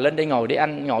kêu người ta lên đây ngồi đi,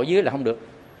 anh ngồi dưới là không được.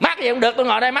 Mắc gì không được, tôi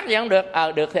ngồi đây mắc gì không được.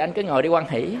 Được thì anh cứ ngồi đi hoan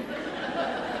hỷ.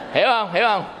 Hiểu không? Hiểu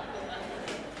không?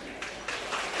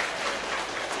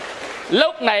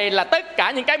 Lúc này là tất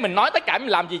cả những cái mình nói, tất cả mình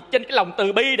làm gì trên cái lòng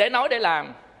từ bi để nói để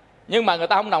làm. Nhưng mà người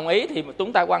ta không đồng ý thì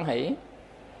chúng ta hoan hỷ.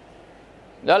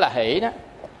 Đó là hỷ đó,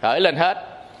 khởi lên hết.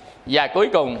 Và cuối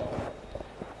cùng,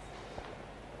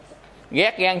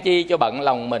 ghét gan chi cho bận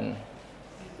lòng mình.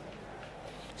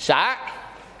 Xả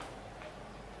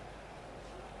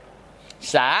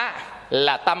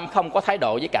là tâm không có thái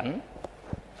độ với cảnh.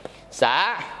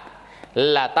 Xả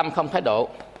là tâm không thái độ.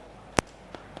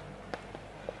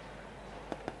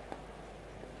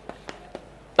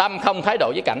 Tâm không thái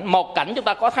độ với cảnh. Một cảnh chúng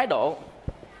ta có thái độ.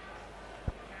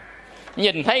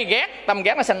 Nhìn thấy ghét, tâm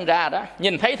ghét nó sanh ra đó.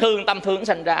 Nhìn thấy thương, tâm thương nó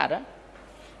sanh ra đó.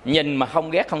 Nhìn mà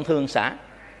không ghét không thương xả.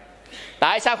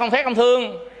 Tại sao không ghét không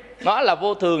thương? Nó là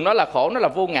vô thường, nó là khổ, nó là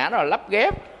vô ngã, nó là lắp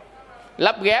ghép.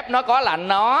 Lắp ghép nó có là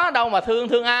nó đâu mà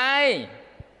thương ai.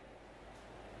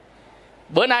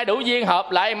 Bữa nay đủ duyên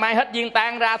hợp lại, mai hết duyên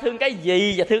tan ra, thương cái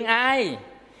gì và thương ai?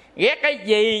 Ghét cái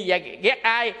gì và ghét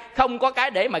ai? Không có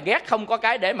cái để mà ghét, không có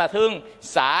cái để mà thương.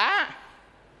 Xả.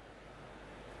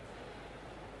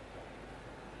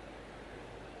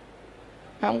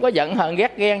 Không có giận hờn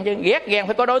ghét ghen chứ. Ghét ghen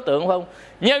phải có đối tượng không?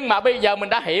 Nhưng mà bây giờ mình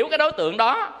đã hiểu cái đối tượng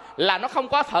đó là nó không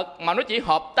có thật, mà nó chỉ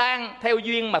hợp tan theo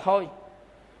duyên mà thôi.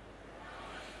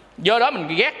 Do đó mình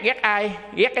ghét ai?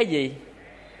 Ghét cái gì?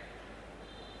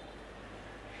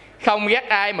 Không ghét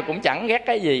ai mà cũng chẳng ghét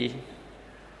cái gì.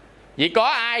 Vì có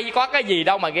ai có cái gì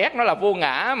đâu mà ghét, nó là vô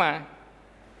ngã mà.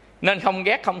 Nên không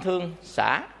ghét không thương,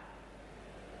 xả.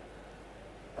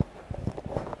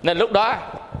 Nên lúc đó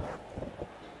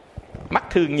mắt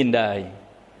thương nhìn đời.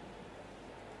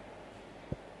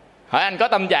 Hỏi anh có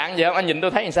tâm trạng gì không? Anh nhìn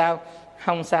tôi thấy làm sao?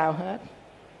 Không sao hết.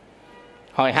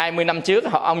 Hồi 20 năm trước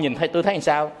ông nhìn thấy tôi thấy làm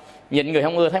sao? Nhìn người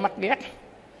không ưa thấy mắt ghét,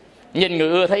 nhìn người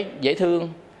ưa thấy dễ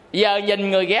thương. Giờ nhìn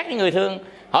người ghét với người thương,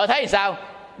 họ thấy làm sao?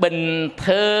 Bình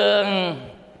thường.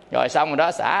 Rồi xong rồi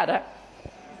đó, xả rồi đó.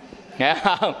 Nghe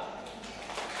không?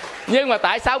 Nhưng mà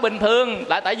tại sao bình thường?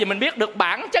 Là tại vì mình biết được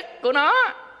bản chất của nó,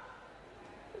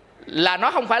 là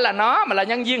nó không phải là nó, mà là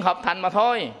nhân duyên hợp thành mà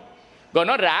thôi. Rồi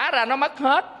nó rã ra, nó mất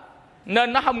hết.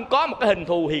 Nên nó không có một cái hình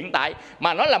thù hiện tại,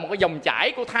 mà nó là một cái dòng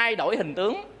chảy của thay đổi hình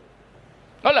tướng.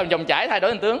 Nó là một dòng chảy thay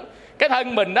đổi hình tướng. Cái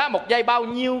thân mình đó, một giây bao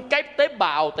nhiêu cái tế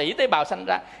bào, tỷ tế bào sanh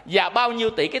ra, và bao nhiêu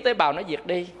tỷ cái tế bào nó diệt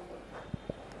đi.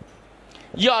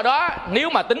 Do đó nếu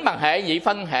mà tính bằng hệ nhị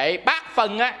phân, hệ bát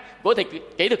phân á, của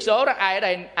kỹ thuật số đó, ai ở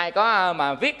đây ai có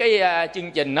mà viết cái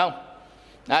chương trình không?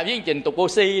 Viết chương trình tục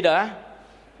oxy đó.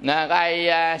 Có ai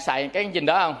xài cái chương trình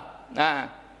đó không?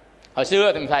 Hồi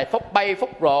xưa thì mình xài Phúc Bay, Phúc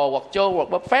Pro, hoặc Cho, hoặc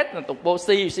Buffett, tục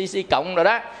oxy, CC cộng rồi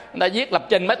đó. Người ta viết lập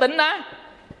trình máy tính đó.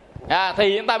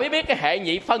 Thì chúng ta mới biết cái hệ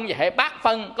nhị phân và hệ bát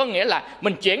phân. Có nghĩa là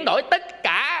mình chuyển đổi tất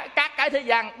cả các cái thế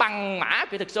gian bằng mã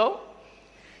kỹ thuật số.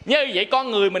 Như vậy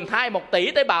con người mình thay 1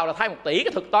 tỷ tế bào là thay 1 tỷ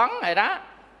cái thuật toán này đó.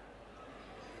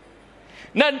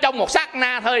 Nên trong một sát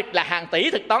na thôi là hàng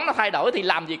tỷ thuật toán nó thay đổi, thì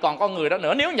làm gì còn con người đó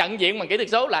nữa. Nếu nhận diện bằng kỹ thuật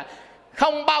số là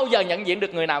không bao giờ nhận diện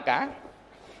được người nào cả.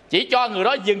 Chỉ cho người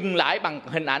đó dừng lại bằng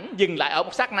hình ảnh, dừng lại ở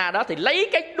một sát na đó, thì lấy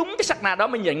cái đúng cái sát na đó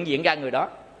mới nhận diện ra người đó.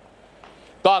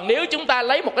 Còn nếu chúng ta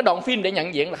lấy một cái đoạn phim để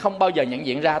nhận diện là không bao giờ nhận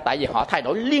diện ra, tại vì họ thay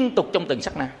đổi liên tục trong từng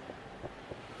sát na.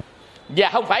 Và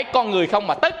không phải con người không,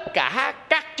 mà tất cả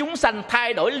các chúng sanh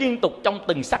thay đổi liên tục trong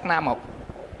từng sát na một.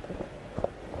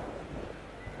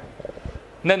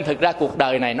 Nên thực ra cuộc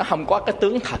đời này nó không có cái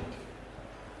tướng thật,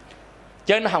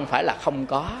 chứ nó không phải là không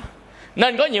có.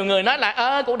 Nên có nhiều người nói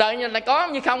là cuộc đời này có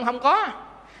như không, không có.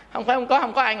 Không phải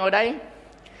không có ai ngồi đây.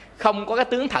 Không có cái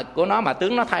tướng thật của nó, mà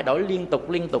tướng nó thay đổi liên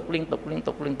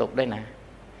tục đây nè.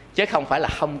 Chứ không phải là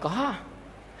không có.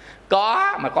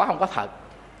 Có mà có không có thật.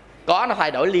 Có nó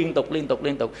thay đổi liên tục.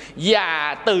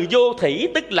 Và từ vô thủy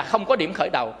tức là không có điểm khởi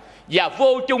đầu, và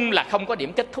vô chung là không có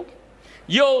điểm kết thúc.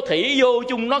 Vô thủy vô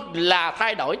chung nó là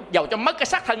thay đổi. Dầu cho mất cái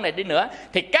xác thân này đi nữa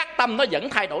thì các tâm nó vẫn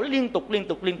thay đổi liên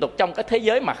tục trong cái thế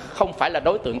giới mà không phải là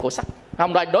đối tượng của sắc,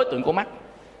 không phải đối tượng của mắt.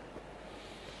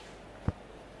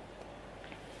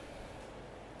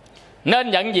 Nên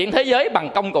nhận diện thế giới bằng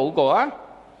công cụ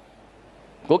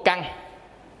của căn.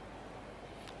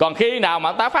 Còn khi nào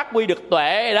mà ta phát huy được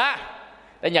tuệ đó,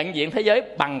 để nhận diện thế giới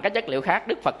bằng các chất liệu khác.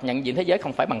 Đức Phật nhận diện thế giới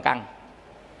không phải bằng căn,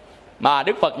 mà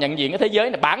Đức Phật nhận diện cái thế giới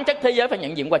này, bản chất thế giới phải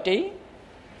nhận diện qua trí.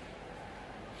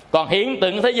 Còn hiện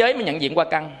tượng thế giới mới nhận diện qua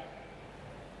căn.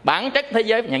 Bản chất thế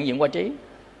giới phải nhận diện qua trí.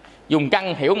 Dùng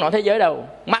căn hiểu nổi thế giới đâu,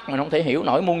 mắt mà không thể hiểu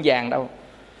nổi muôn vàng đâu.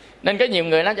 Nên có nhiều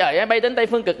người nói trời ơi, bay đến Tây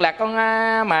Phương Cực Lạc con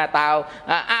mà tàu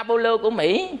Apollo của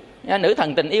Mỹ, nữ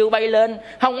thần tình yêu bay lên,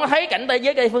 không có thấy cảnh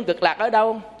Tây Phương Cực Lạc ở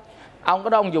đâu. Ông có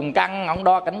đó ông dùng căn, ông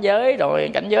đo cảnh giới, rồi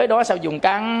cảnh giới đó sao dùng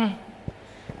căn,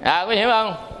 có hiểu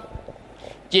không?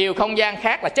 Chiều không gian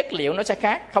khác là chất liệu nó sẽ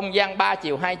khác. Không gian 3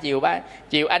 chiều, 2 chiều, 3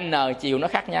 chiều n chiều nó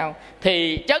khác nhau,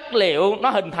 thì chất liệu nó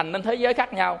hình thành nên thế giới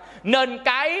khác nhau. Nên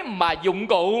cái mà dụng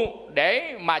cụ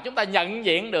để mà chúng ta nhận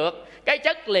diện được cái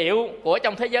chất liệu của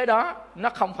trong thế giới đó, nó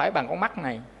không phải bằng con mắt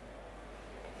này.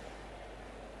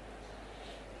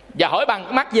 Và hỏi bằng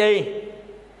con mắt gì?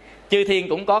 Chư thiên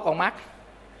cũng có con mắt,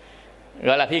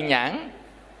 gọi là thiên nhãn.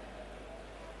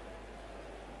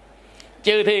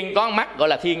 Chư thiên có con mắt gọi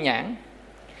là thiên nhãn.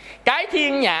 Cái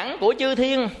thiên nhãn của chư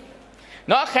thiên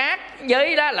nó khác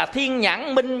với đó là thiên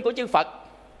nhãn minh của chư Phật.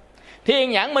 Thiên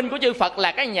nhãn minh của chư Phật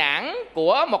là cái nhãn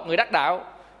của một người đắc đạo,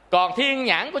 còn thiên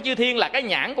nhãn của chư thiên là cái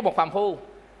nhãn của một phàm phu.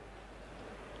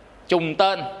 Trùng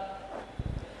tên.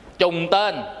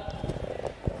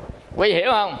 Quý vị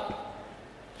hiểu không?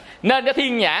 Nên cái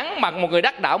thiên nhãn mà một người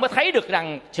đắc đạo mới thấy được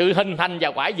rằng sự hình thành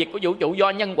và quả diệt của vũ trụ do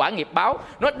nhân quả nghiệp báo,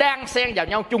 nó đang xen vào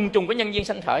nhau chung chung với nhân duyên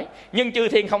sanh khởi. Nhưng chư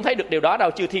thiên không thấy được điều đó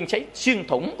đâu. Chư thiên thấy xuyên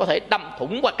thủng, có thể đâm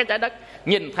thủng qua cái trái đất,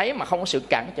 nhìn thấy mà không có sự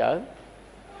cản trở.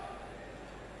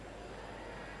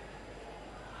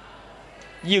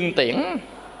 Dương Tiễn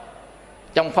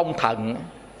trong phong thần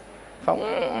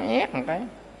phóng nhét một cái,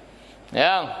 hiểu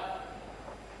không?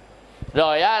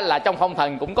 Rồi là trong phong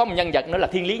thần cũng có một nhân vật nữa là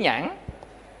Thiên Lý Nhãn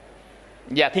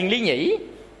và Thiên Lý Nhĩ.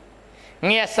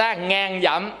 Nghe xa ngàn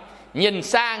dặm, nhìn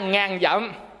xa ngàn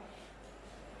dặm,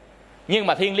 nhưng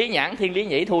mà Thiên Lý Nhãn, Thiên Lý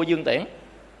Nhĩ thua Dương Tiễn.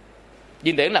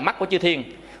 Dương Tiễn là mắt của chư thiên,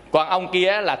 còn ông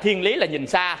kia là Thiên Lý là nhìn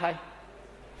xa thôi.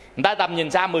 Người ta tầm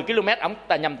nhìn xa 10 km, ông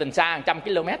ta nhầm tình xa 100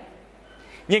 km.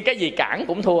 Nhưng cái gì cản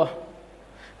cũng thua,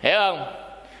 hiểu không?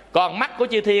 Còn mắt của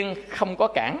chư thiên không có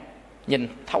cản, nhìn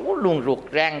thấu luôn, ruột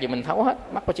rang gì mình thấu hết.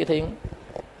 Mắt của chư thiên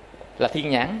là thiên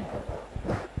nhãn.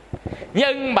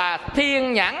 Nhưng mà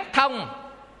thiên nhãn thông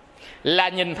là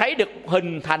nhìn thấy được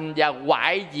hình thành và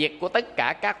hoại diệt của tất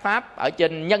cả các pháp ở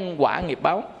trên nhân quả nghiệp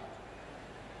báo.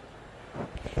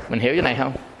 Mình hiểu cái này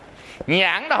không?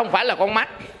 Nhãn đó không phải là con mắt,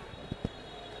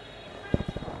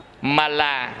 mà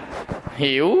là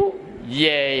hiểu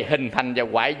về hình thành và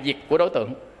hoại diệt của đối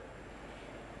tượng.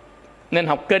 Nên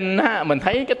học kinh á, mình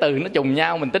thấy cái từ nó trùng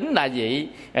nhau, mình tính là gì?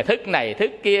 Thức này,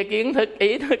 thức kia, kiến thức,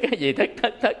 ý thức, cái gì thức.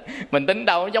 Mình tính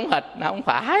đâu nó giống hệt, nó không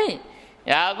phải.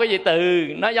 Cái gì từ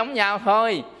nó giống nhau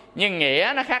thôi, nhưng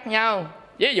nghĩa nó khác nhau.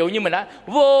 Ví dụ như mình đã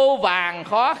vô vàn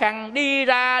khó khăn, đi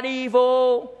ra đi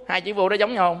vô. Hai chữ vô đó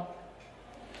giống nhau không?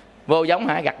 Vô giống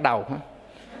hả? Gật đầu hả?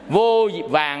 Vô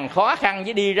vàn khó khăn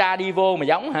với đi ra đi vô mà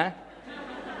giống hả?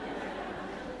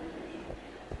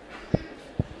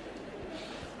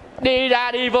 Đi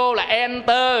ra đi vô là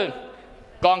enter,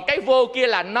 còn cái vô kia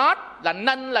là not, là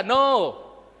none, là no.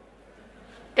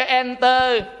 Cái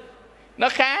enter nó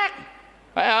khác,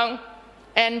 phải không?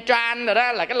 Entrance rồi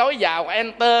đó là cái lối vào,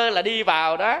 enter là đi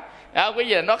vào đó. Cái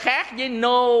gì là nó khác với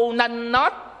no, none,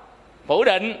 not, phủ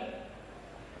định,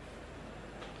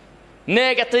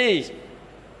 negative.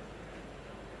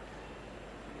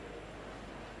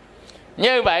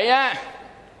 Như vậy á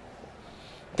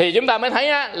thì chúng ta mới thấy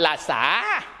á, là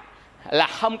xả là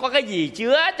không có cái gì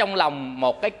chứa trong lòng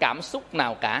một cái cảm xúc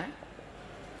nào cả.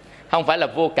 Không phải là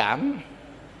vô cảm,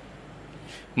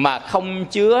 mà không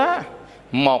chứa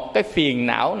một cái phiền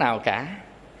não nào cả.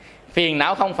 Phiền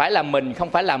não không phải là mình, không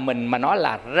phải là mình, mà nó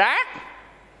là rác.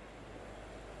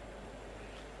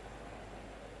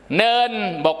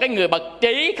 Nên một cái người bậc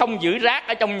trí không giữ rác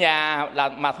ở trong nhà là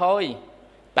mà thôi.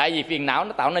 Tại vì phiền não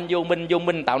nó tạo nên vô minh, vô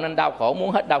minh tạo nên đau khổ.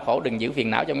 Muốn hết đau khổ đừng giữ phiền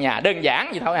não trong nhà. Đơn giản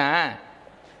vậy thôi à.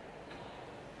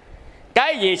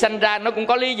 Cái gì sanh ra nó cũng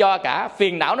có lý do cả.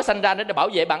 Phiền não nó sanh ra để bảo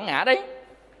vệ bản ngã đấy.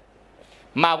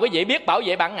 Mà quý vị biết bảo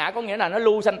vệ bản ngã có nghĩa là nó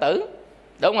lưu sanh tử,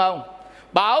 đúng không?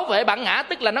 Bảo vệ bản ngã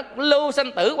tức là nó lưu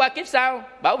sanh tử qua kiếp sau.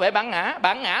 Bảo vệ bản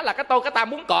ngã là cái tôi cái ta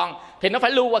muốn còn, thì nó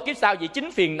phải lưu qua kiếp sau. Vì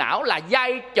chính phiền não là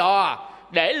vai trò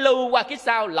để lưu qua kiếp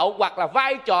sau, lậu hoặc là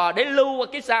vai trò để lưu qua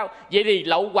kiếp sau. Vậy thì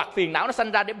lậu hoặc phiền não nó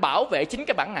sanh ra để bảo vệ chính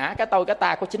cái bản ngã, cái tôi cái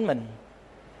ta của chính mình,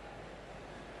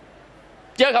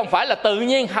 chứ không phải là tự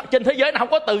nhiên. Trên thế giới nó không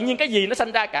có tự nhiên cái gì nó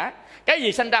sanh ra cả. Cái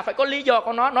gì sanh ra phải có lý do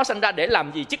của nó sanh ra để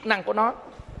làm gì, chức năng của nó.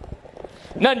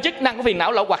 Nên chức năng của phiền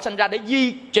não lậu hoặc sanh ra để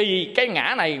duy trì cái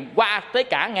ngã này qua tới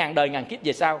cả ngàn đời ngàn kiếp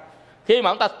về sau. Khi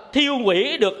mà chúng ta thiêu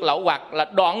hủy được lậu hoặc, là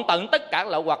đoạn tận tất cả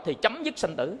lậu hoặc, thì chấm dứt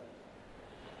sanh tử,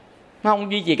 nó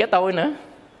không duy trì cái tôi nữa.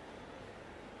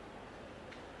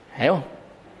 Hiểu không?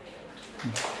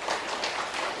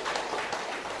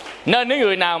 Nên nếu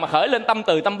người nào mà khởi lên tâm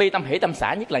từ, tâm bi, tâm hỷ, tâm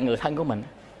xả, nhất là người thân của mình,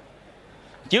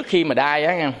 trước khi mà đai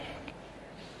á,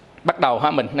 bắt đầu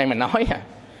ha, mình nói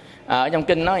ở trong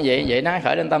kinh nói vậy đó,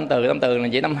 khởi lên tâm từ là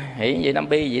vậy tâm hỷ, vậy tâm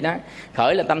bi, vậy đó,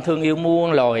 khởi lên tâm thương yêu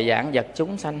muôn loài dạng vật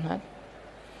chúng sanh hết.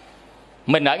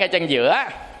 Mình ở ngay chân giữa,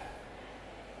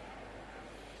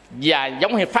 và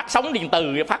giống như phát sóng điện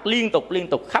từ, phát liên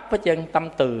tục khắp hết chân, tâm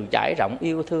từ trải rộng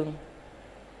yêu thương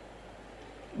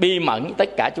bi mẫn tất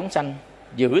cả chúng sanh.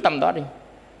 Giữ tâm đó đi,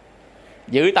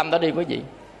 giữ tâm đó đi quý vị.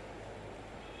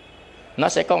 Nó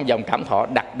sẽ có một dòng cảm thọ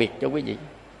đặc biệt cho quý vị.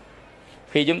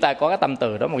 Khi chúng ta có cái tâm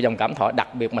từ đó, một dòng cảm thọ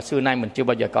đặc biệt mà xưa nay mình chưa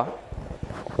bao giờ có.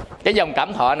 Cái dòng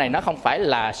cảm thọ này nó không phải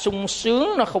là sung sướng,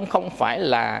 nó không phải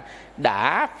là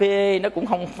đã phê, nó cũng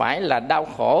không phải là đau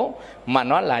khổ, mà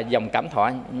nó là dòng cảm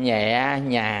thọ nhẹ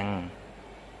nhàng,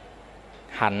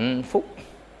 hạnh phúc.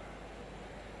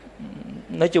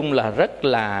 Nói chung là rất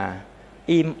là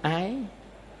im ái,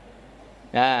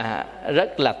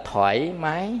 rất là thoải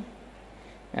mái,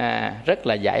 rất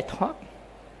là giải thoát.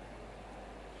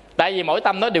 Tại vì mỗi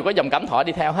tâm nó đều có dòng cảm thọ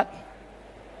đi theo hết,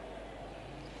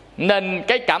 nên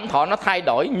cái cảm thọ nó thay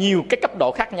đổi nhiều cái cấp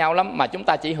độ khác nhau lắm, mà chúng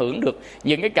ta chỉ hưởng được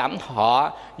những cái cảm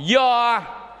thọ do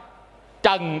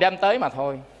trần đem tới mà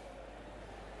thôi,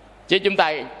 chứ chúng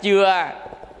ta chưa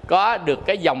có được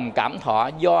cái dòng cảm thọ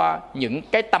do những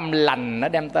cái tâm lành nó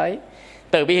đem tới.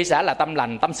 Từ bi hỷ xả là tâm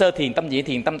lành, tâm sơ thiền, tâm nhị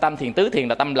thiền, tâm tam thiền, tứ thiền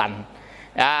là tâm lành,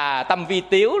 tâm vi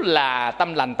tiếu là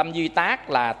tâm lành, tâm duy tác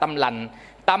là tâm lành,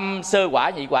 tâm sơ quả,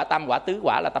 nhị quả, tam quả, tứ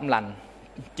quả là tâm lành.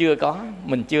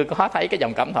 Mình chưa có thấy cái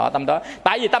dòng cảm thọ tâm đó,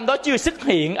 tại vì tâm đó chưa xuất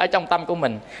hiện ở trong tâm của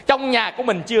mình, trong nhà của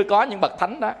mình chưa có những bậc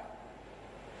thánh đó,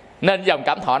 nên dòng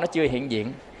cảm thọ nó chưa hiện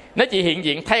diện. Nó chỉ hiện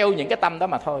diện theo những cái tâm đó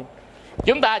mà thôi.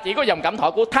 Chúng ta chỉ có dòng cảm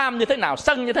thọ của tham như thế nào,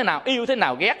 sân như thế nào, yêu thế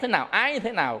nào, ghét thế nào, ái như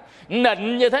thế nào,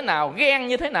 nịnh như thế nào, ghen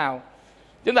như thế nào,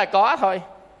 chúng ta có thôi.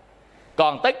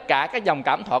 Còn tất cả các dòng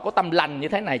cảm thọ của tâm lành như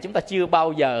thế này chúng ta chưa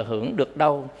bao giờ hưởng được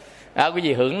đâu. Quý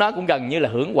vị hưởng nó cũng gần như là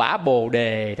hưởng quả bồ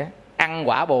đề đó, ăn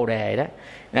quả bồ đề đó,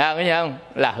 có nhớ không?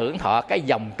 Là hưởng thọ cái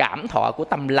dòng cảm thọ của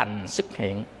tâm lành xuất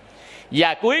hiện.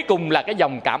 Và cuối cùng là cái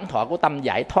dòng cảm thọ của tâm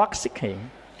giải thoát xuất hiện.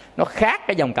 Nó khác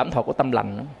cái dòng cảm thọ của tâm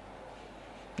lành đó,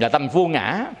 là tâm vô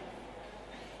ngã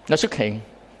nó xuất hiện.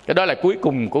 Cái đó là cuối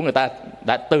cùng của người ta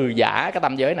đã từ giả cái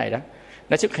tâm giới này đó.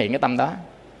 Nó xuất hiện cái tâm đó,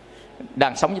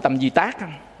 đang sống với tâm duy tác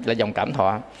là dòng cảm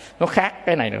thọ. Nó khác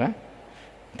cái này nữa.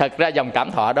 Thật ra dòng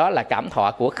cảm thọ đó là cảm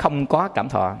thọ của không có cảm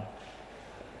thọ.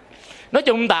 Nói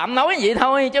chung tạm nói vậy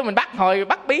thôi, chứ mình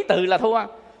bắt bí từ là thua.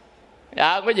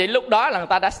 Quý vị, lúc đó là người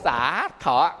ta đã xả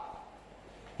thọ,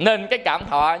 nên cái cảm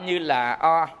thọ như là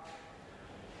o.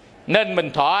 Nên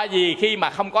mình thọ gì khi mà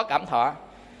không có cảm thọ?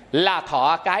 Là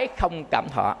thọ cái không cảm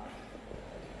thọ.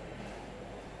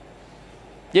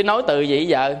 Chứ nói từ gì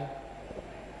giờ?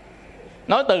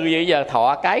 Nói từ gì giờ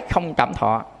thọ cái không cảm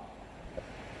thọ?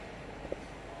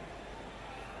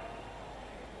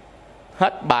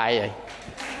 Hết bài rồi.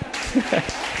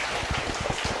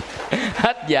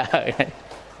 Hết giờ rồi.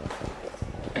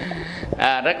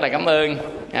 Rất là cảm ơn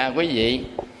quý vị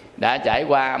đã trải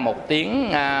qua 1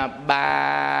 tiếng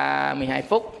 32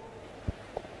 phút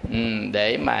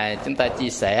để mà chúng ta chia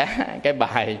sẻ cái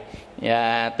bài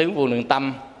tứ vô lượng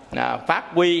tâm, phát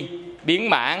huy, biến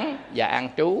mãn và an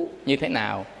trú như thế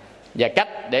nào. Và cách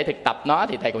để thực tập nó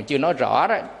thì thầy còn chưa nói rõ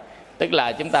đó. Tức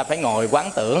là chúng ta phải ngồi quán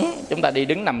tưởng, chúng ta đi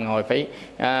đứng nằm ngồi phải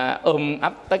ôm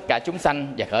ấp tất cả chúng sanh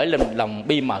và khởi lên lòng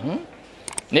bi mẫn.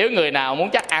 Nếu người nào muốn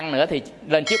chắc ăn nữa thì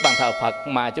lên trước bàn thờ Phật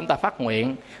mà chúng ta phát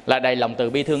nguyện là đầy lòng từ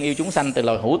bi thương yêu chúng sanh, từ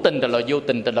loài hữu tình, từ loài vô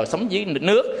tình, từ loài sống dưới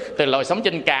nước, từ loài sống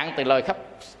trên cạn, từ loài khắp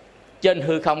trên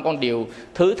hư không, con đều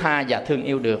thứ tha và thương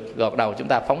yêu được. Gọt đầu chúng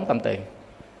ta phóng tâm từ.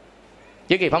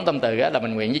 Trước khi phóng tâm từ là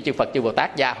mình nguyện với chư Phật, chư Bồ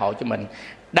Tát gia hộ cho mình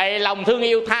đầy lòng thương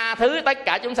yêu tha thứ tất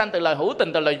cả chúng sanh, từ loài hữu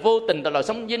tình, từ loài vô tình, từ loài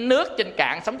sống dưới nước, trên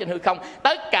cạn, sống trên hư không,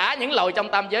 tất cả những loài trong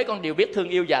tam giới con đều biết thương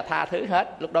yêu và tha thứ hết.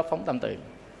 Lúc đó phóng tâm từ.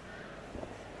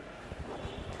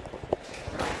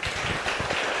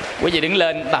 Quý vị đứng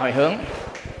lên, ta hồi hướng.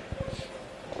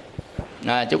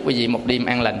 Chúc quý vị một đêm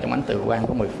an lành trong ánh từ quang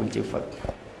của 10 phương chư Phật.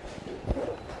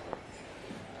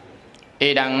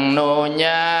 Idang no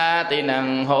nya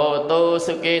tinang ho tu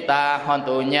sukita hon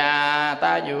tu nya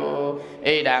ta yu.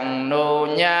 Idang no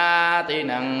nya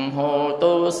tinang ho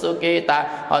tu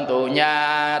sukita hon tu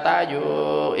nya ta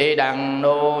yu. Idang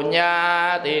no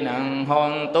nya tinang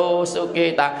hon tu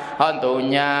sukita hon tu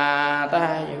nya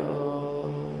ta yu.